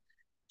stream.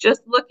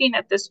 Just looking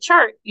at this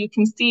chart, you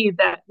can see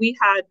that we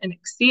had an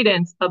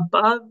exceedance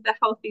above the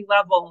healthy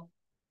level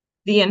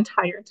the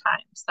entire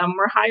time. Some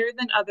were higher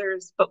than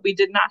others, but we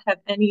did not have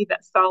any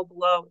that fell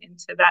below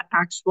into that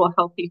actual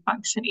healthy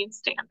functioning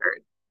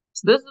standard.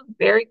 So this is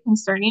very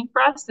concerning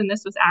for us, and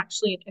this was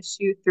actually an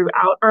issue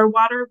throughout our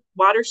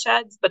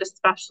watersheds, but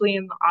especially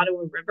in the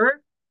Ottawa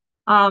River.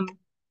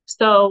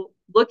 So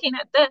looking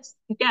at this,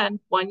 again,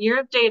 1 year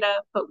of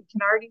data, but we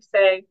can already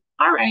say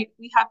all right,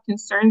 we have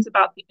concerns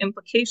about the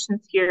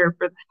implications here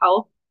for the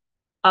health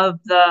of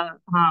the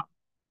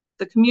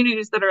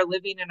communities that are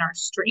living in our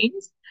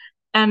streams,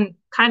 and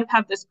kind of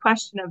have this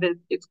question of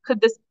could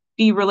this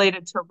be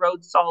related to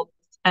road salts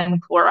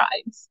and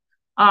chlorides?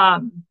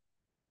 Um,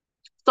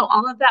 so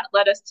all of that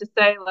led us to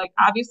say, like,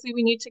 obviously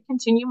we need to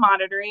continue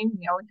monitoring.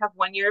 We only have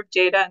 1 year of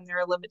data and there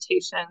are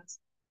limitations.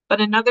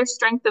 But another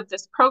strength of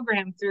this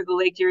program through the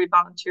Lake Erie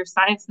Volunteer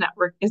Science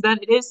Network is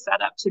that it is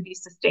set up to be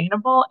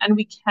sustainable, and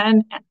we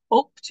can and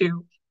hope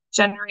to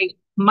generate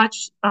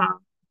much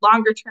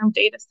longer term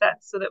data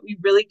sets so that we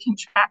really can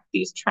track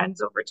these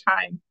trends over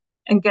time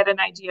and get an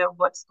idea of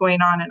what's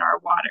going on in our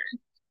water.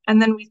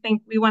 And then we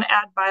think we want to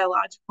add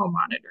biological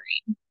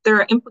monitoring. There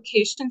are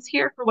implications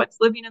here for what's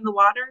living in the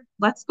water.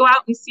 Let's go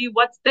out and see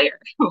what's there.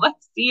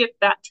 Let's see if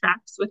that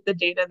tracks with the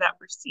data that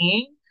we're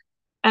seeing.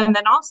 And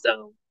then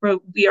also,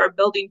 we are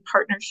building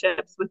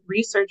partnerships with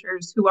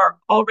researchers who are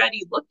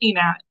already looking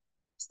at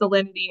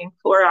salinity and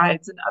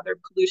chlorides and other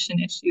pollution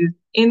issues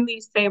in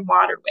these same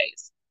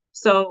waterways.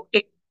 So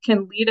it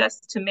can lead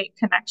us to make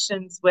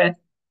connections with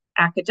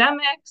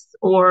academics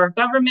or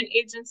government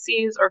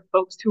agencies or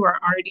folks who are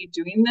already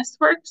doing this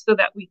work so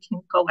that we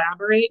can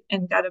collaborate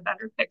and get a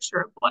better picture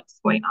of what's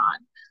going on,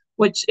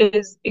 which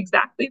is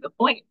exactly the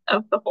point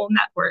of the whole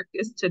network,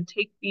 is to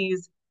take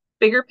these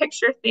bigger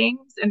picture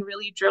things and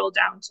really drill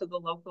down to the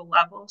local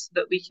level so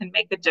that we can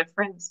make a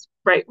difference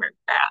right where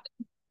we're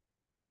at.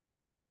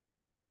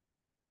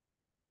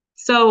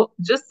 So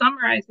just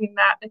summarizing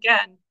that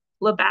again,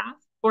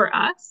 LaBath for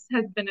us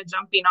has been a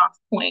jumping off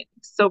point.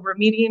 So we're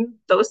meeting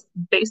those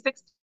basic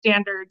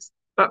standards,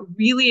 but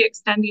really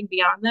extending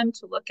beyond them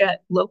to look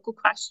at local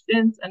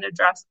questions and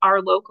address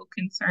our local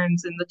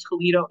concerns in the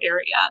Toledo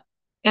area.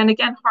 And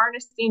again,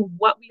 harnessing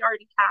what we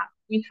already have.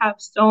 We have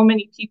so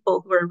many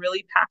people who are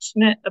really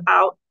passionate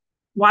about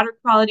water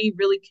quality,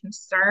 really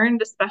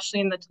concerned,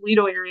 especially in the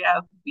Toledo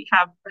area. We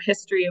have a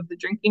history of the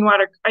drinking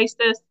water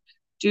crisis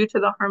due to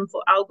the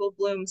harmful algal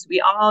blooms.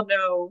 We all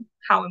know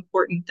how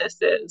important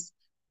this is.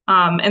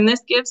 And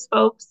this gives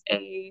folks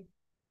a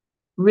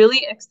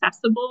really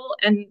accessible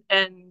and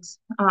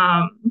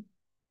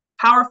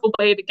powerful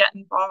way to get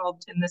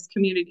involved in this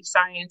community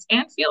science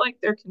and feel like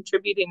they're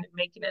contributing and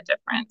making a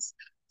difference.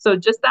 So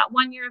just that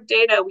 1 year of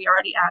data, we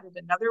already added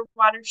another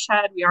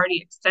watershed. We already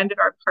extended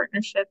our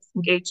partnerships,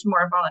 engaged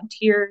more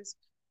volunteers,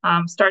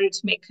 started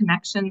to make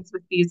connections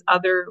with these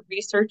other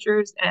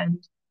researchers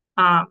and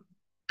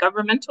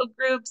governmental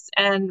groups,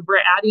 and we're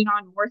adding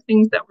on more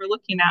things that we're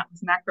looking at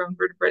with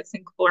macroinvertebrates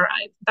and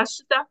chlorides. That's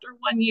just after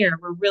 1 year.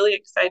 We're really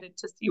excited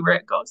to see where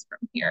it goes from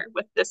here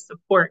with this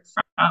support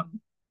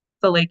from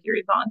the Lake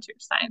Erie Volunteer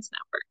Science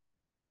Network.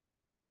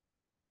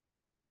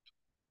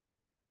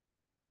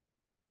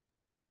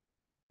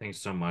 Thanks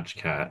so much,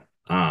 Kat.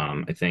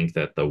 I think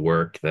that the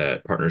work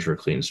that Partners for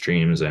Clean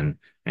Streams and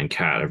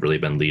Kat have really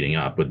been leading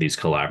up with these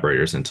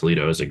collaborators in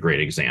Toledo is a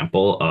great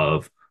example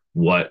of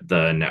what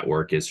the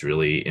network is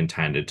really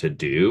intended to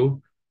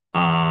do,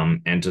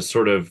 and to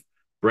sort of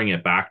bring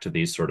it back to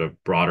these sort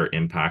of broader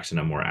impacts in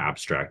a more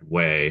abstract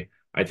way.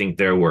 I think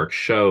their work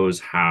shows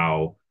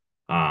how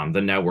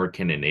the network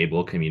can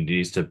enable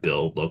communities to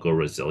build local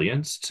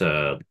resilience,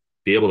 to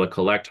be able to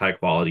collect high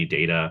quality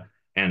data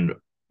and,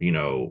 you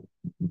know,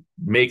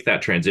 make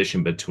that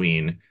transition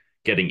between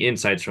getting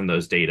insights from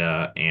those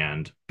data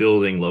and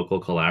building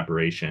local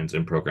collaborations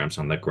and programs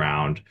on the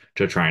ground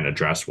to try and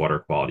address water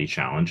quality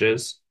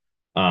challenges.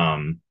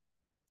 Um,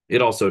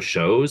 it also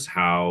shows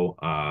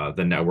how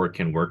the network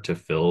can work to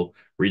fill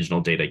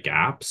regional data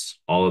gaps.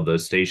 All of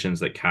those stations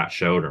that Kat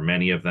showed, or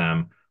many of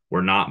them,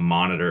 were not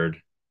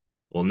monitored.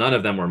 Well, none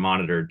of them were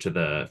monitored to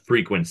the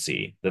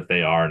frequency that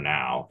they are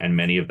now, and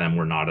many of them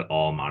were not at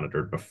all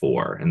monitored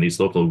before. And these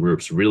local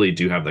groups really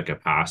do have the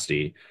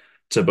capacity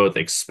to both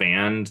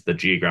expand the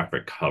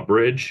geographic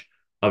coverage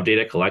of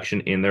data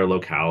collection in their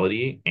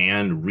locality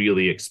and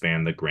really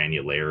expand the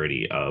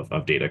granularity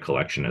of data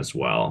collection as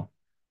well.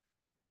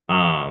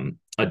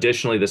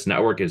 Additionally, this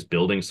network is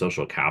building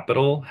social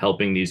capital,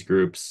 helping these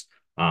groups,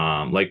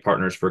 like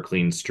Partners for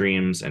Clean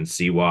Streams and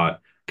CWAT,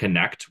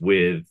 connect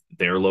with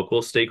their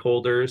local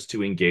stakeholders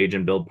to engage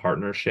and build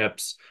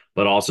partnerships,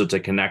 but also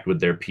to connect with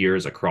their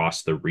peers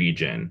across the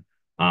region,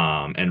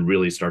 and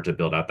really start to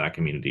build out that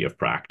community of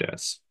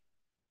practice.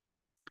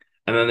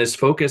 And then this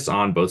focus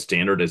on both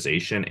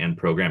standardization and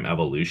program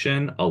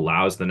evolution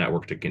allows the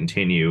network to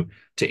continue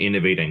to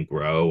innovate and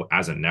grow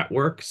as a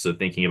network. So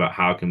thinking about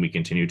how can we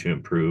continue to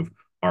improve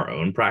our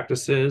own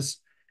practices,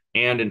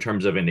 and in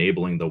terms of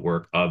enabling the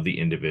work of the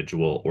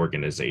individual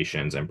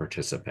organizations and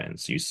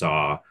participants. You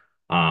saw,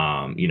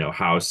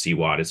 how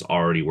CWAT is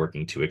already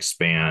working to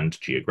expand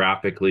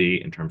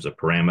geographically in terms of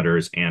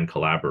parameters and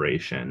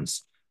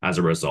collaborations as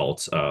a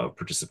result of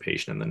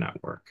participation in the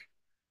network.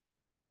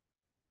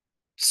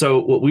 So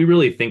what we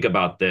really think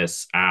about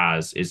this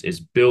as is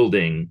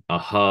building a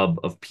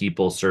hub of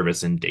people,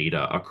 service, and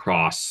data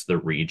across the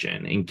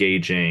region,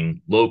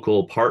 engaging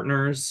local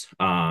partners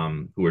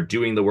who are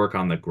doing the work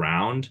on the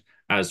ground,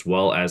 as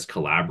well as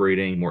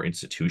collaborating more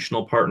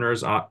institutional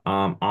partners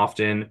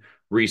often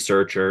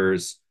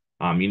researchers,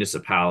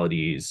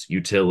 municipalities,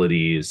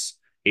 utilities,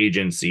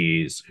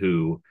 agencies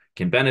who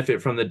can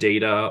benefit from the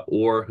data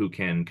or who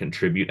can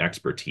contribute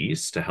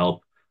expertise to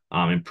help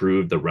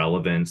improve the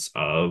relevance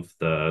of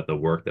the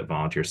work that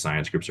volunteer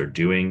science groups are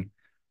doing.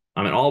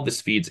 And all of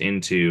this feeds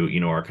into,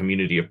 our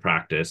community of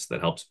practice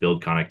that helps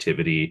build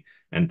connectivity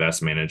and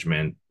best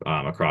management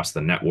across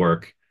the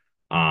network.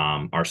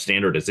 Our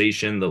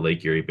standardization, the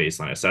Lake Erie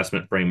Baseline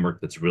Assessment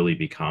Framework, that's really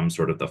become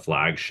sort of the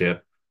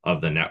flagship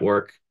of the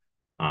network.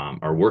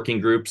 Our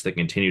working groups that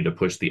continue to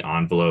push the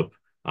envelope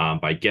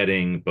by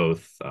getting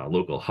both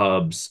local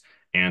hubs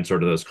and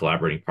sort of those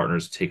collaborating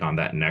partners to take on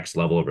that next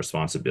level of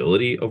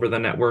responsibility over the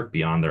network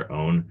beyond their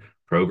own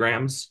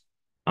programs.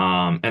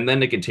 And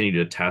then to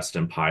continue to test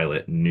and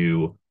pilot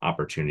new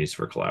opportunities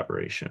for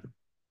collaboration.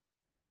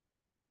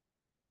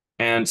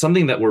 And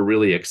something that we're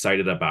really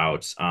excited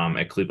about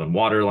at Cleveland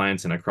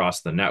Waterlines and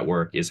across the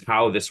network is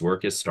how this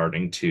work is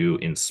starting to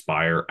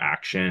inspire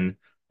action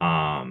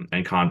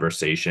and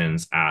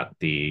conversations at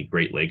the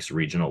Great Lakes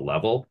regional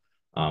level.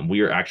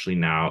 We are actually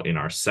now in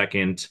our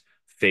second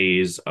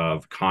phase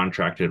of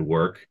contracted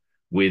work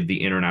with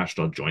the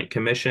International Joint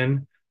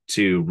Commission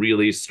to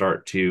really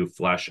start to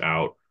flesh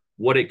out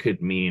what it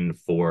could mean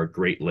for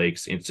Great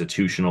Lakes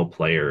institutional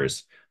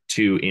players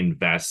to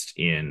invest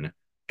in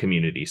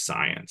community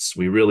science.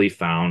 We really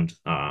found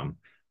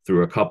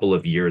through a couple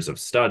of years of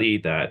study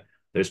that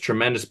there's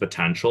tremendous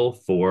potential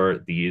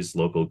for these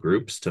local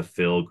groups to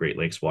fill Great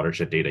Lakes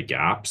watershed data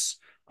gaps,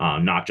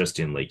 not just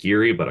in Lake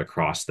Erie, but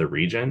across the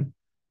region.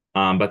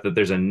 But that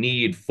there's a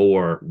need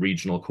for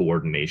regional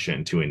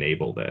coordination to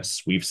enable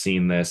this. We've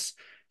seen this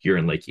here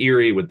in Lake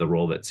Erie with the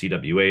role that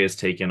CWA has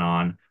taken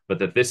on, but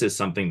that this is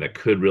something that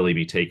could really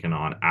be taken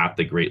on at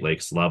the Great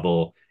Lakes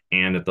level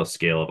and at the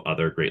scale of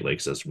other Great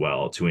Lakes as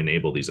well to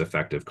enable these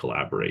effective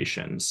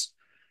collaborations.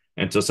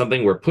 And so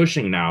something we're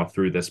pushing now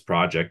through this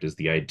project is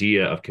the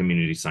idea of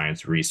community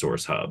science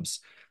resource hubs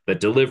that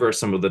deliver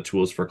some of the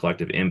tools for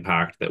collective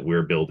impact that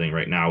we're building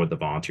right now with the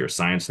Volunteer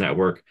Science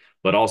Network,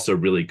 but also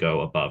really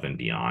go above and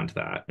beyond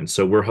that. And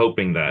so we're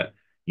hoping that,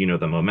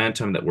 the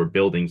momentum that we're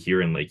building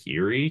here in Lake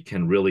Erie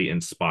can really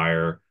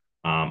inspire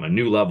a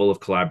new level of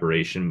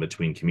collaboration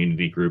between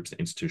community groups and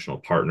institutional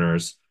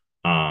partners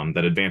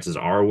that advances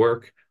our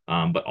work,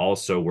 but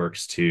also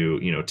works to,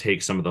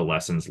 take some of the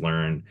lessons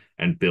learned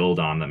and build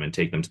on them and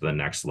take them to the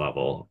next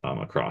level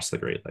across the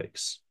Great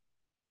Lakes.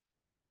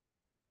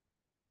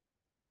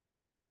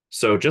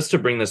 So just to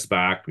bring this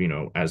back,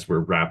 as we're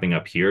wrapping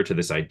up here to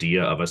this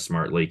idea of a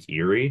smart Lake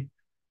Erie,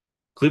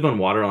 Cleveland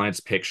Water Alliance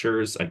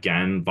pictures,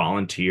 again,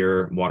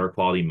 volunteer water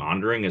quality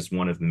monitoring as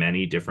one of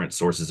many different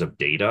sources of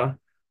data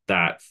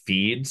that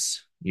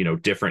feeds,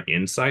 different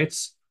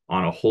insights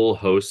on a whole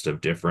host of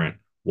different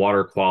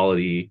water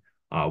quality,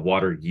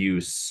 water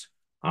use,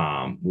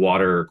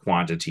 water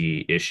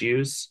quantity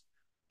issues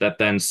that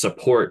then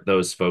support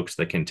those folks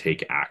that can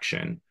take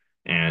action.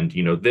 And,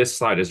 this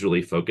slide is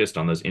really focused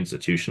on those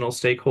institutional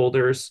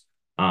stakeholders.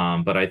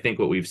 But I think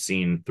what we've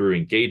seen through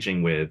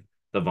engaging with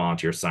the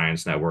Volunteer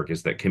Science Network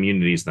is that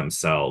communities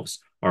themselves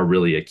are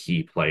really a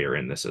key player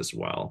in this as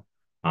well.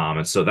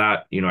 And so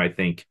that, I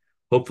think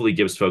hopefully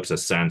gives folks a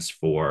sense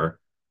for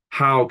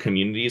how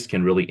communities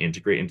can really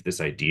integrate into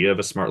this idea of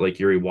a smart Lake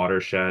Erie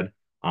watershed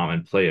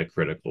and play a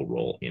critical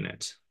role in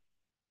it.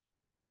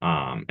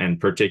 And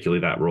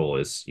particularly that role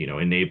is,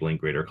 enabling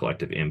greater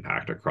collective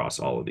impact across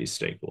all of these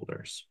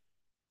stakeholders.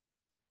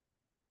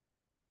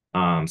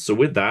 So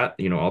with that,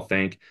 I'll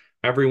thank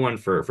everyone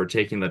for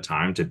taking the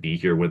time to be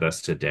here with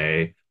us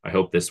today. I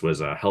hope this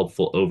was a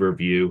helpful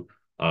overview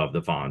of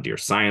the Volunteer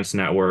Science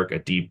Network, a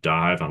deep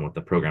dive on what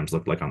the programs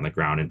look like on the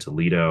ground in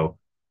Toledo,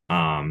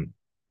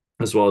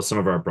 as well as some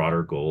of our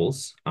broader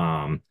goals.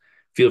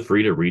 Feel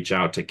free to reach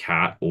out to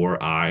Kat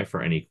or I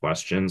for any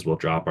questions. We'll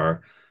drop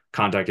our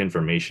contact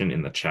information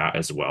in the chat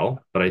as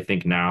well. But I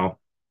think now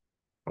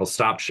I'll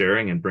stop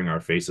sharing and bring our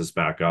faces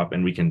back up,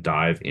 and we can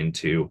dive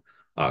into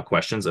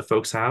questions that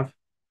folks have.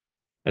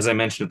 As I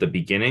mentioned at the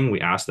beginning, we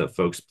ask that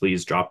folks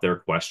please drop their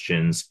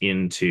questions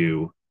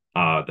into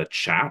the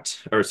chat,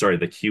 or sorry,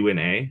 the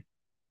Q&A.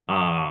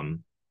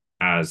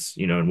 As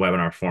in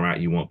webinar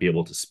format, you won't be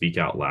able to speak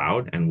out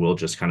loud, and we'll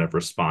just kind of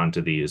respond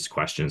to these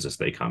questions as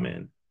they come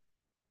in.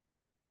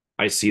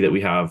 I see that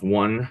we have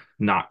one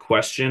not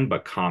question,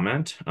 but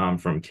comment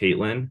from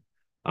Caitlin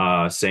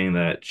saying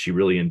that she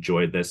really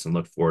enjoyed this and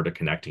looked forward to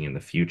connecting in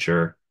the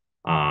future.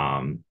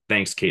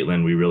 Thanks,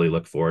 Caitlin. We really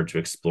look forward to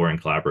exploring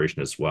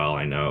collaboration as well.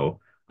 I know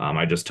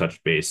I just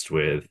touched base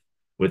with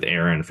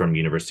Aaron from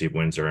University of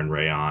Windsor and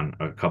Rayon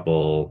a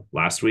couple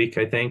last week,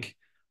 I think.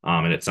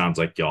 And it sounds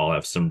like y'all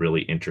have some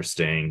really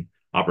interesting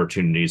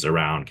opportunities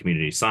around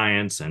community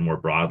science and more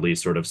broadly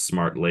sort of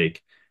smart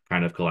lake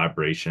kind of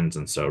collaborations.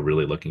 And so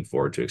really looking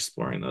forward to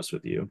exploring those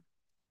with you.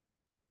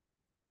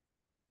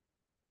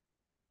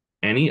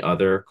 Any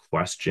other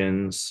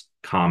questions,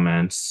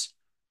 comments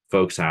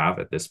folks have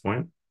at this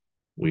point?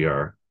 We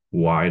are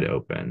wide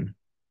open.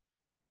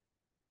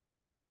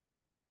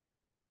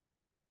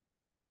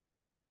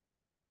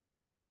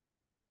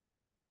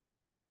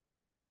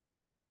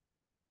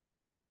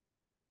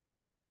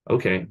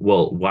 Okay.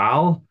 Well,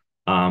 while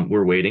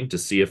we're waiting to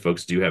see if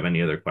folks do have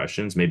any other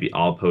questions, maybe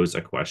I'll pose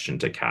a question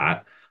to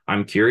Kat.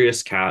 I'm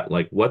curious, Kat,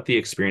 like what the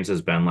experience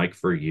has been like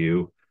for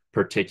you,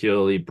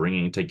 particularly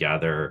bringing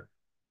together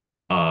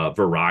a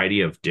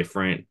variety of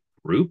different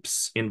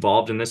groups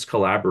involved in this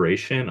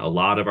collaboration. A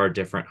lot of our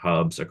different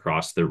hubs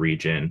across the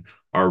region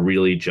are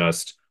really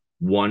just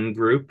one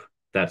group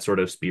that sort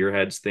of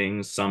spearheads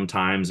things,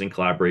 sometimes in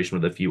collaboration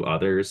with a few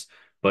others.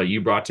 But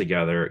you brought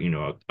together,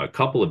 a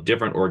couple of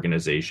different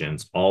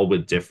organizations, all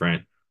with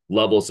different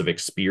levels of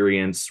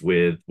experience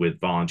with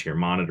volunteer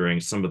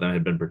monitoring. Some of them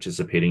had been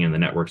participating in the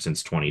network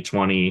since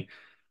 2020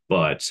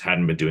 but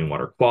hadn't been doing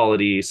water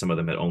quality. Some of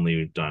them had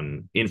only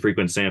done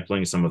infrequent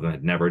sampling. Some of them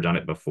had never done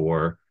it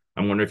before.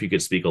 I wonder if you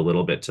could speak a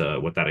little bit to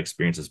what that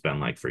experience has been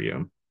like for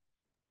you.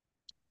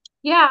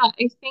 Yeah,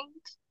 I think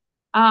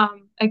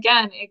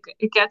again,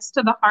 it gets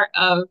to the heart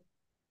of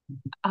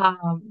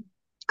um,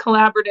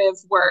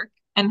 collaborative work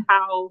and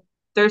how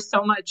there's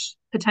so much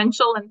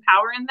potential and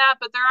power in that,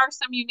 but there are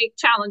some unique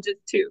challenges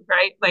too,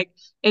 right? Like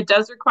it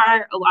does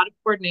require a lot of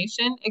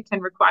coordination. It can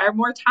require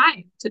more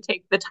time to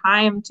take the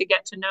time to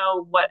get to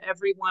know what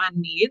everyone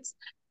needs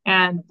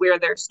and where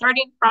they're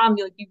starting from.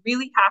 Like you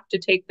really have to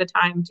take the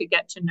time to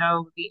get to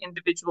know the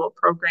individual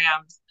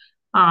programs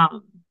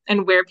um,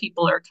 and where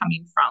people are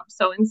coming from.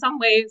 So in some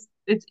ways,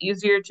 it's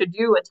easier to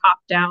do a top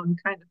down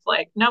kind of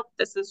like, nope,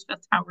 this is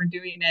just how we're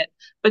doing it,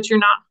 but you're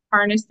not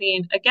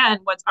harnessing again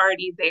what's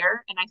already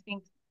there. And I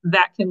think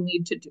that can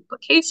lead to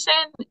duplication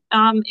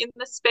in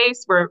the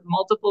space where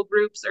multiple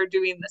groups are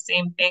doing the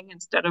same thing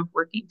instead of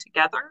working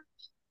together.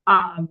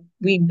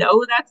 We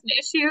know that's an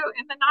issue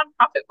in the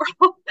nonprofit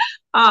world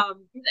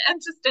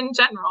and just in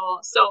general.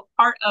 So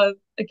part of,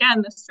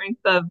 again, the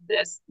strength of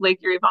this Lake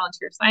Erie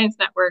Volunteer Science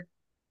Network,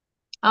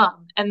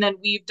 and then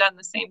we've done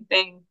the same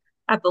thing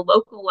at the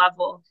local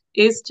level,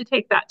 is to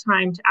take that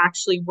time to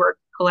actually work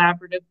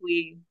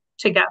collaboratively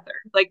together.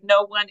 Like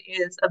no one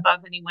is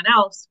above anyone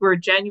else. We're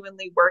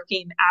genuinely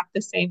working at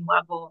the same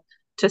level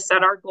to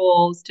set our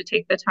goals, to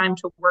take the time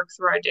to work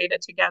through our data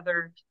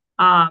together,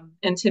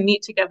 and to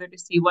meet together to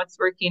see what's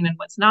working and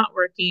what's not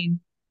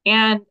working.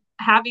 And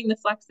having the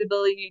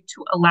flexibility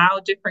to allow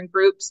different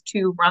groups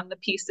to run the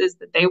pieces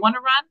that they want to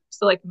run.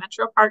 So, like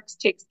Metro Parks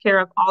takes care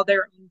of all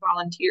their own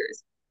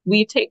volunteers.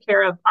 We take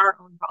care of our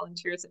own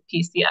volunteers at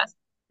PCS.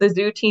 The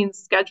zoo teams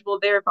schedule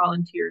their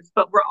volunteers,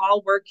 but we're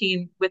all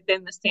working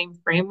within the same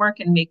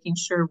framework and making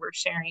sure we're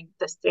sharing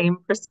the same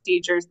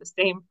procedures, the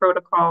same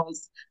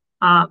protocols,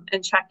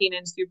 and checking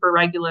in super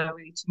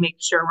regularly to make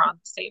sure we're on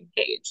the same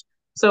page.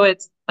 So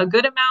it's a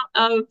good amount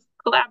of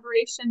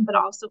collaboration, but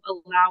also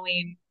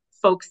allowing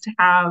folks to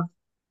have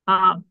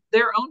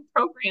their own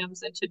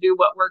programs and to do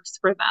what works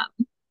for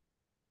them.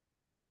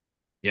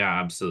 Yeah,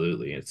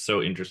 absolutely. It's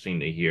so interesting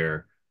to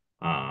hear.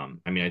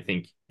 I mean, I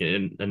think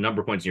in a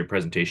number of points in your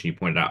presentation, you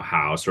pointed out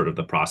how sort of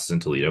the process in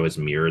Toledo has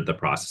mirrored the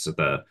process at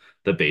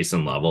the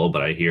basin level,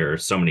 but I hear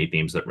so many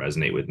themes that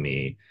resonate with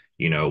me.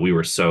 We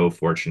were so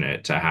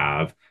fortunate to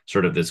have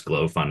sort of this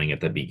glow funding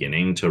at the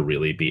beginning to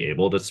really be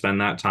able to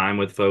spend that time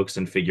with folks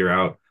and figure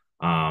out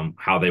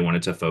how they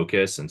wanted to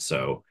focus. And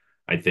so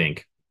I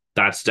think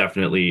that's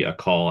definitely a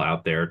call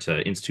out there to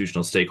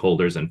institutional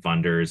stakeholders and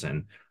funders.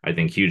 And I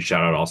think huge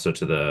shout out also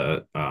to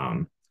the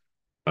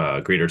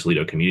Greater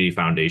Toledo Community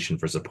Foundation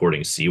for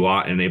supporting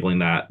CWAT and enabling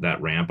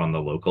that ramp on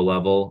the local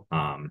level.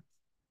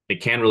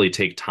 It can really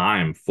take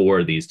time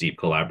for these deep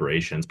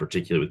collaborations,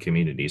 particularly with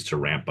communities, to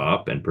ramp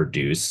up and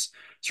produce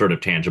sort of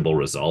tangible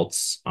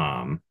results.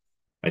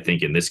 I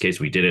think in this case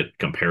we did it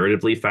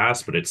comparatively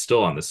fast, but it's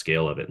still on the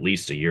scale of at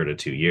least a year to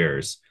 2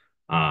 years.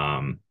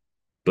 Um,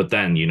 but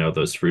then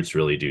those fruits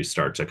really do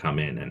start to come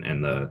in,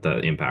 and the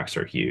impacts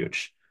are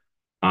huge.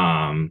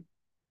 Um,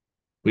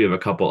 we have a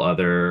couple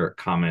other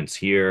comments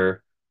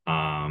here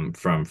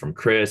from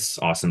Chris.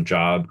 Awesome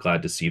job.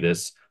 Glad to see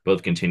this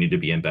both continue to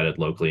be embedded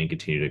locally and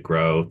continue to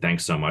grow.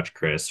 Thanks so much,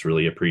 Chris.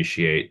 Really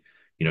appreciate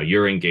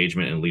your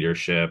engagement and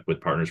leadership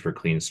with Partners for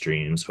Clean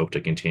Streams. Hope to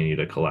continue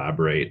to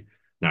collaborate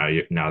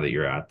now that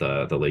you're at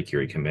the Lake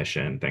Erie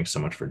Commission. Thanks so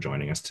much for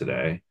joining us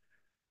today.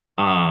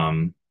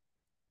 Um,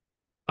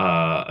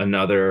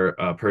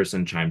 another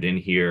person chimed in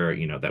here,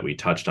 that we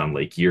touched on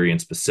Lake Erie in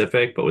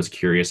specific, but was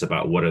curious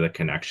about what are the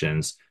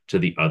connections to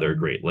the other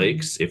Great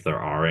Lakes, if there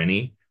are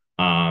any.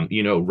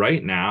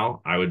 Right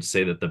now, I would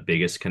say that the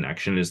biggest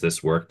connection is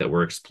this work that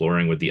we're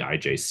exploring with the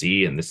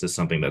IJC, and this is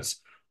something that's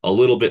a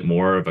little bit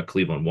more of a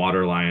Cleveland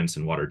Water Alliance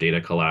and Water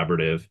Data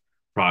Collaborative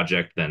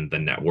project than the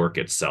network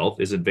itself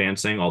is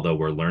advancing, although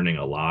we're learning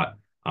a lot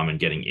and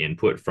getting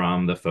input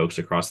from the folks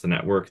across the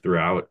network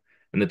throughout.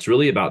 And it's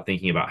really about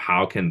thinking about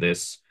how can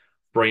this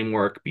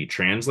framework be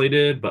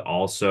translated, but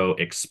also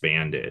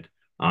expanded.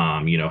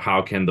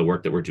 How can the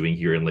work that we're doing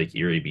here in Lake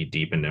Erie be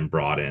deepened and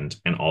broadened,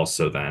 and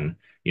also then,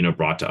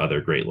 brought to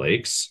other Great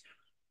Lakes?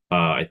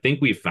 I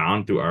think we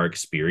found through our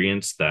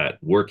experience that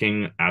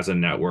working as a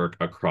network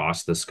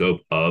across the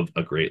scope of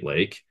a Great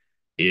Lake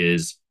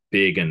is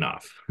big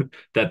enough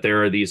that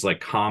there are these like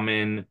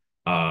common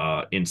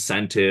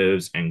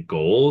incentives and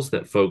goals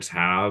that folks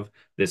have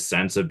this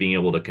sense of being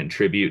able to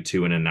contribute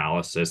to an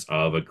analysis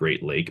of a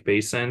Great Lake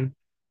basin.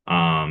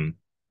 Um,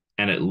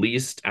 and at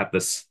least at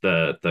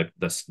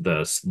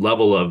the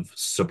level of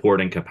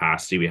support and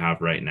capacity we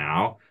have right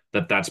now,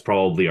 that's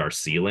probably our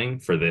ceiling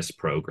for this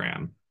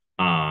program.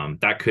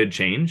 That could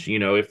change,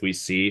 if we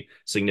see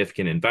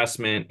significant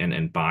investment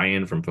and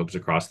buy-in from folks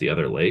across the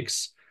other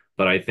lakes.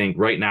 But I think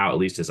right now, at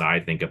least as I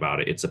think about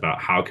it, it's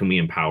about how can we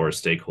empower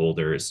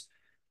stakeholders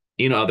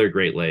in other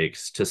Great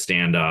Lakes to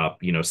stand up,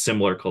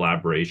 similar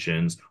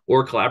collaborations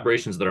or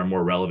collaborations that are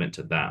more relevant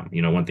to them.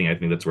 One thing I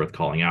think that's worth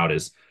calling out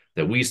is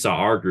that we saw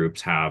our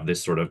groups have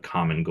this sort of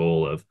common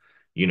goal of,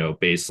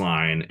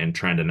 baseline and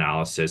trend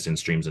analysis in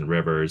streams and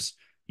rivers.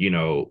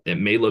 It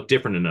may look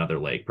different in another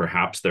lake.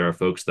 Perhaps there are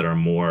folks that are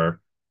more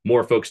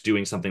folks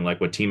doing something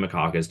like what Team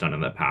Macaque has done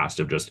in the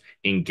past of just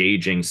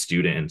engaging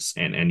students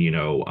and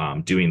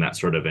doing that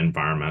sort of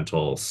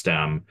environmental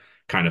STEM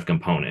kind of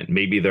component.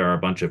 Maybe there are a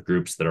bunch of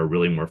groups that are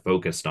really more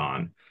focused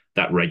on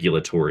that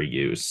regulatory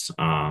use.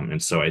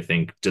 And so I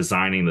think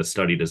designing the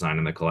study design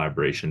and the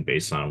collaboration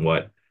based on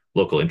what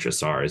local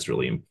interests are is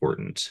really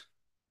important.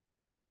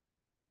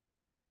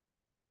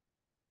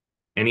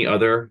 Any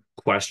other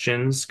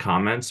questions,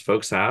 comments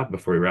folks have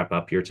before we wrap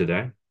up here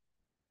today?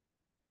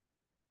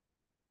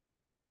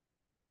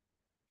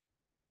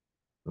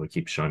 It'll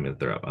keep showing me that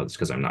they're up. It's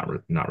because I'm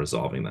not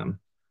resolving them.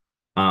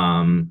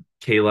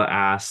 Kayla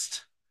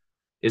asked,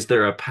 is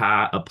there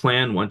a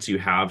plan once you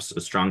have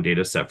a strong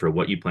data set for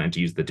what you plan to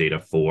use the data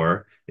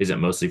for? Is it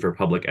mostly for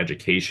public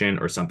education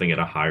or something at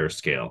a higher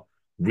scale?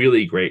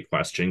 Really great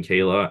question,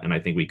 Kayla. And I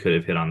think we could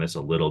have hit on this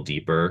a little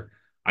deeper.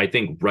 I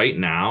think right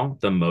now,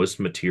 the most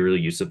material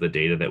use of the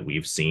data that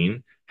we've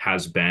seen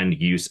has been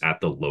use at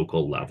the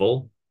local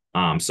level.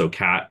 So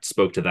Kat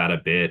spoke to that a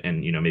bit,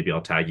 and maybe I'll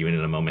tag you in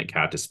a moment,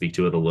 Kat, to speak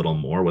to it a little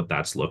more, what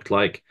that's looked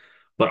like.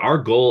 But our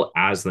goal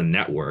as the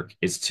network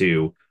is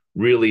to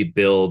really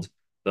build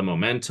the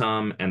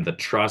momentum and the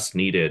trust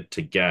needed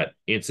to get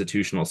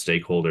institutional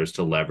stakeholders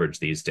to leverage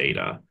these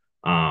data.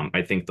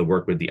 I think the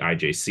work with the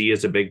IJC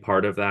is a big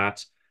part of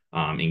that.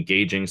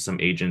 Engaging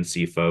some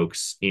agency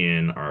folks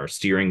in our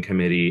steering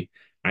committee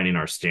and in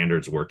our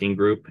standards working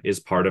group is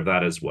part of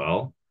that as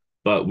well.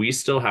 But we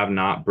still have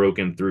not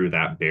broken through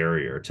that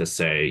barrier to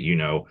say,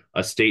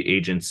 a state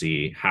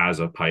agency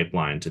has a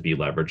pipeline to be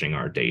leveraging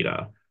our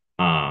data.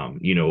 A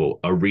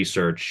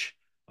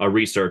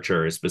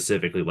researcher is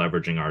specifically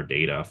leveraging our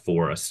data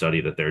for a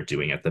study that they're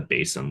doing at the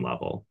basin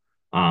level.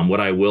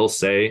 What I will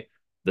say,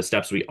 the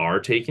steps we are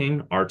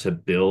taking are to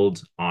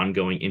build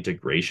ongoing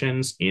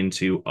integrations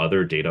into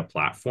other data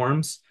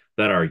platforms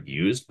that are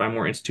used by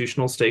more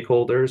institutional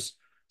stakeholders.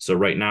 So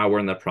right now we're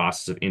in the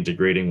process of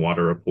integrating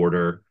Water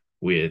Reporter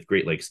with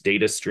Great Lakes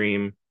Data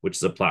Stream, which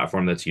is a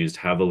platform that's used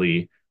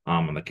heavily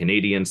on the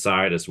Canadian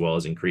side, as well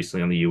as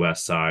increasingly on the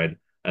US side,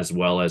 as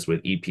well as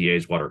with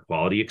EPA's Water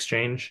Quality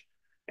Exchange.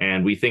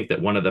 And we think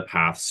that one of the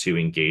paths to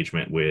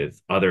engagement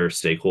with other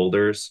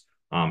stakeholders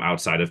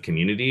outside of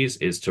communities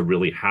is to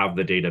really have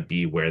the data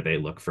be where they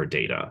look for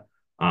data.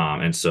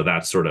 And so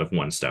that's sort of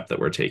one step that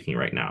we're taking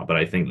right now. But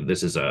I think that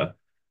this is a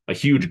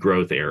huge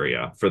growth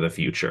area for the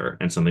future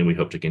and something we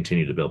hope to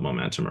continue to build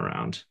momentum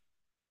around.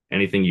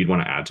 Anything you'd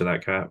want to add to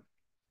that, Kat?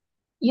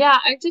 Yeah,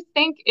 I just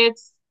think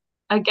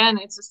again,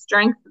 it's a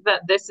strength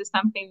that this is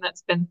something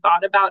that's been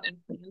thought about and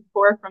planned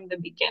for from the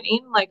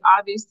beginning. Like,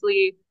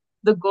 obviously,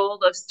 the goal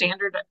of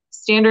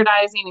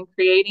standardizing and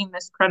creating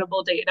this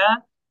credible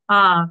data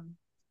um,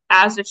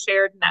 as a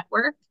shared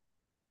network,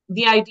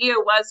 the idea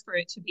was for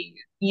it to be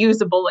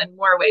usable in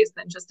more ways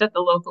than just at the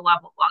local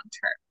level long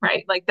term,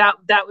 right? Like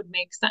that would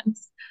make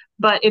sense.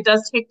 But it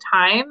does take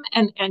time,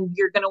 and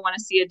you're going to want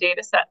to see a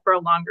data set for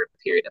a longer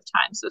period of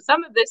time. So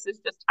some of this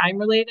is just time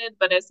related,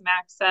 but as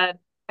Max said,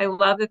 I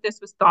love that this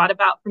was thought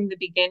about from the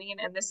beginning,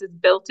 and this is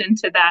built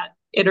into that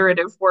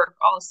iterative work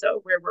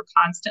also, where we're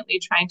constantly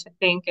trying to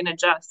think and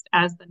adjust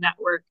as the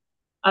network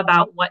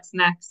about what's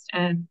next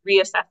and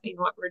reassessing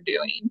what we're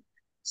doing.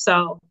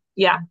 So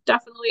yeah,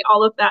 definitely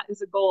all of that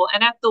is a goal.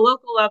 And at the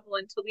local level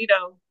in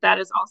Toledo, that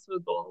is also a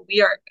goal.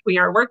 We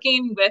are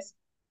working with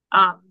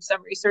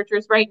some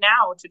researchers right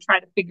now to try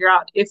to figure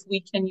out if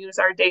we can use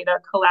our data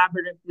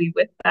collaboratively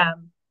with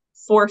them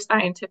for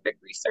scientific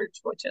research,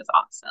 which is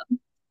awesome.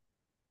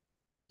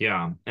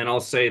 Yeah. And I'll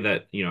say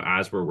that,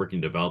 as we're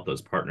working to develop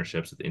those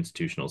partnerships with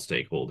institutional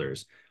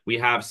stakeholders, we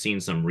have seen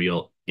some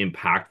real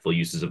impactful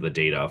uses of the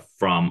data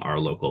from our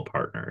local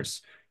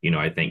partners.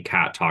 I think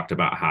Kat talked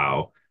about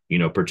how,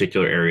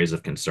 particular areas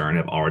of concern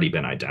have already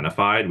been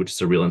identified, which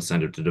is a real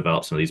incentive to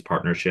develop some of these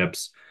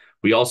partnerships.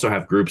 We also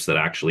have groups that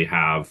actually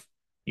have,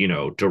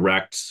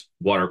 direct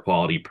water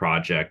quality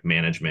project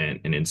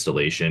management and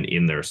installation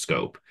in their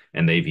scope.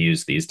 And they've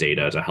used these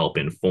data to help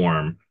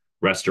inform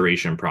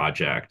restoration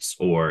projects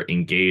or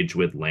engage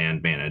with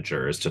land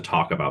managers to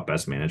talk about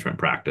best management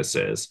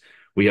practices.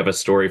 We have a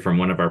story from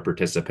one of our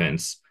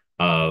participants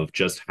of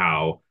just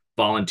how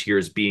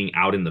volunteers being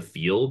out in the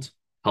field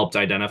helped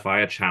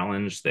identify a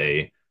challenge.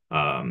 Bree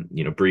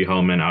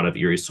Homan out of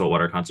Erie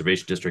Saltwater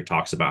Conservation District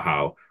talks about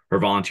how her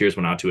volunteers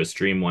went out to a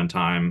stream one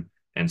time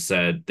and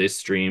said, this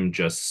stream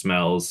just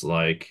smells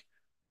like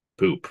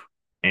poop.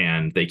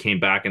 And they came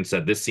back and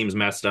said, this seems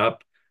messed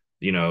up.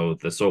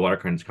 The Soil Water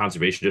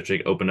Conservation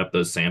District opened up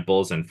those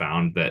samples and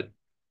found that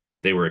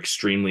they were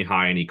extremely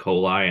high in E.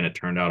 coli, and it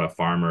turned out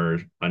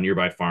a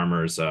nearby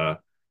farmer's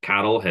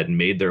cattle had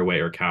made their way,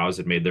 or cows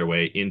had made their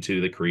way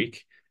into the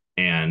creek,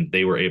 and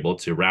they were able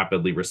to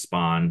rapidly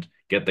respond,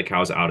 get the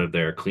cows out of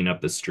there, clean up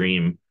the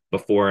stream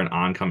before an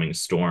oncoming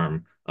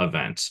storm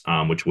event,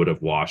 which would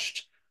have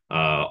washed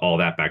all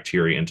that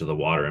bacteria into the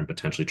water and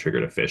potentially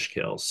triggered a fish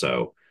kill.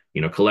 So,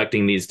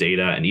 collecting these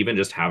data and even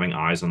just having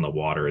eyes on the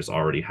water is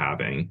already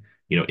having,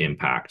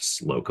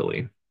 impacts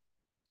locally.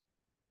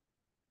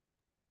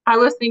 I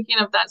was thinking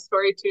of that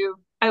story too.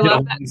 I It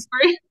love that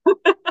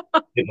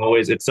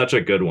always story. it's such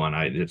a good one.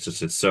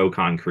 It's so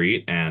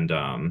concrete, and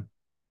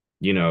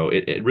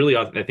it really,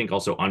 I think,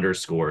 also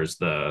underscores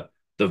the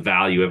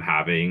value of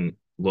having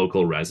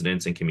local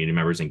residents and community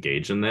members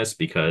engaged in this,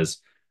 because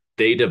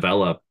they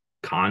develop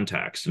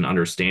context and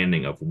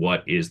understanding of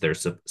what is their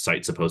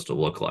site supposed to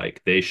look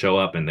like. They show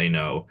up and they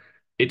know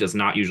it does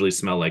not usually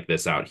smell like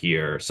this out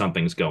here.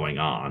 Something's going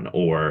on,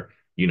 or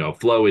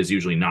flow is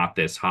usually not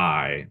this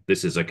high.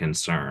 This is a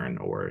concern,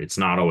 or it's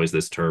not always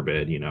this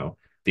turbid.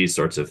 These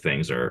sorts of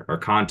things are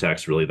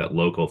context really that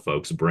local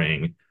folks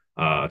bring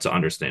to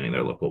understanding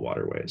their local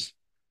waterways.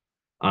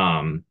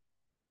 Um,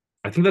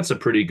 I think that's a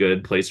pretty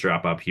good place to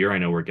wrap up here. I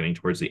know we're getting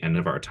towards the end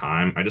of our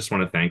time. I just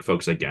want to thank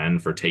folks again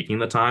for taking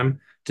the time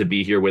to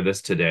be here with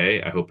us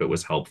today. I hope it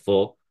was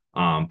helpful.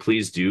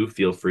 Please do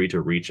feel free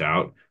to reach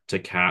out to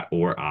Kat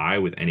or I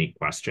with any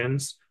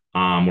questions,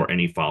 or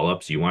any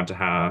follow-ups you want to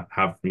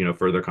have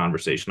further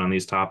conversation on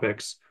these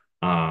topics.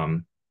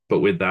 But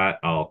with that,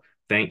 I'll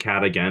thank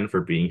Kat again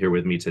for being here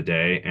with me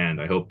today, and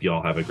I hope you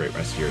all have a great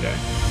rest of your day.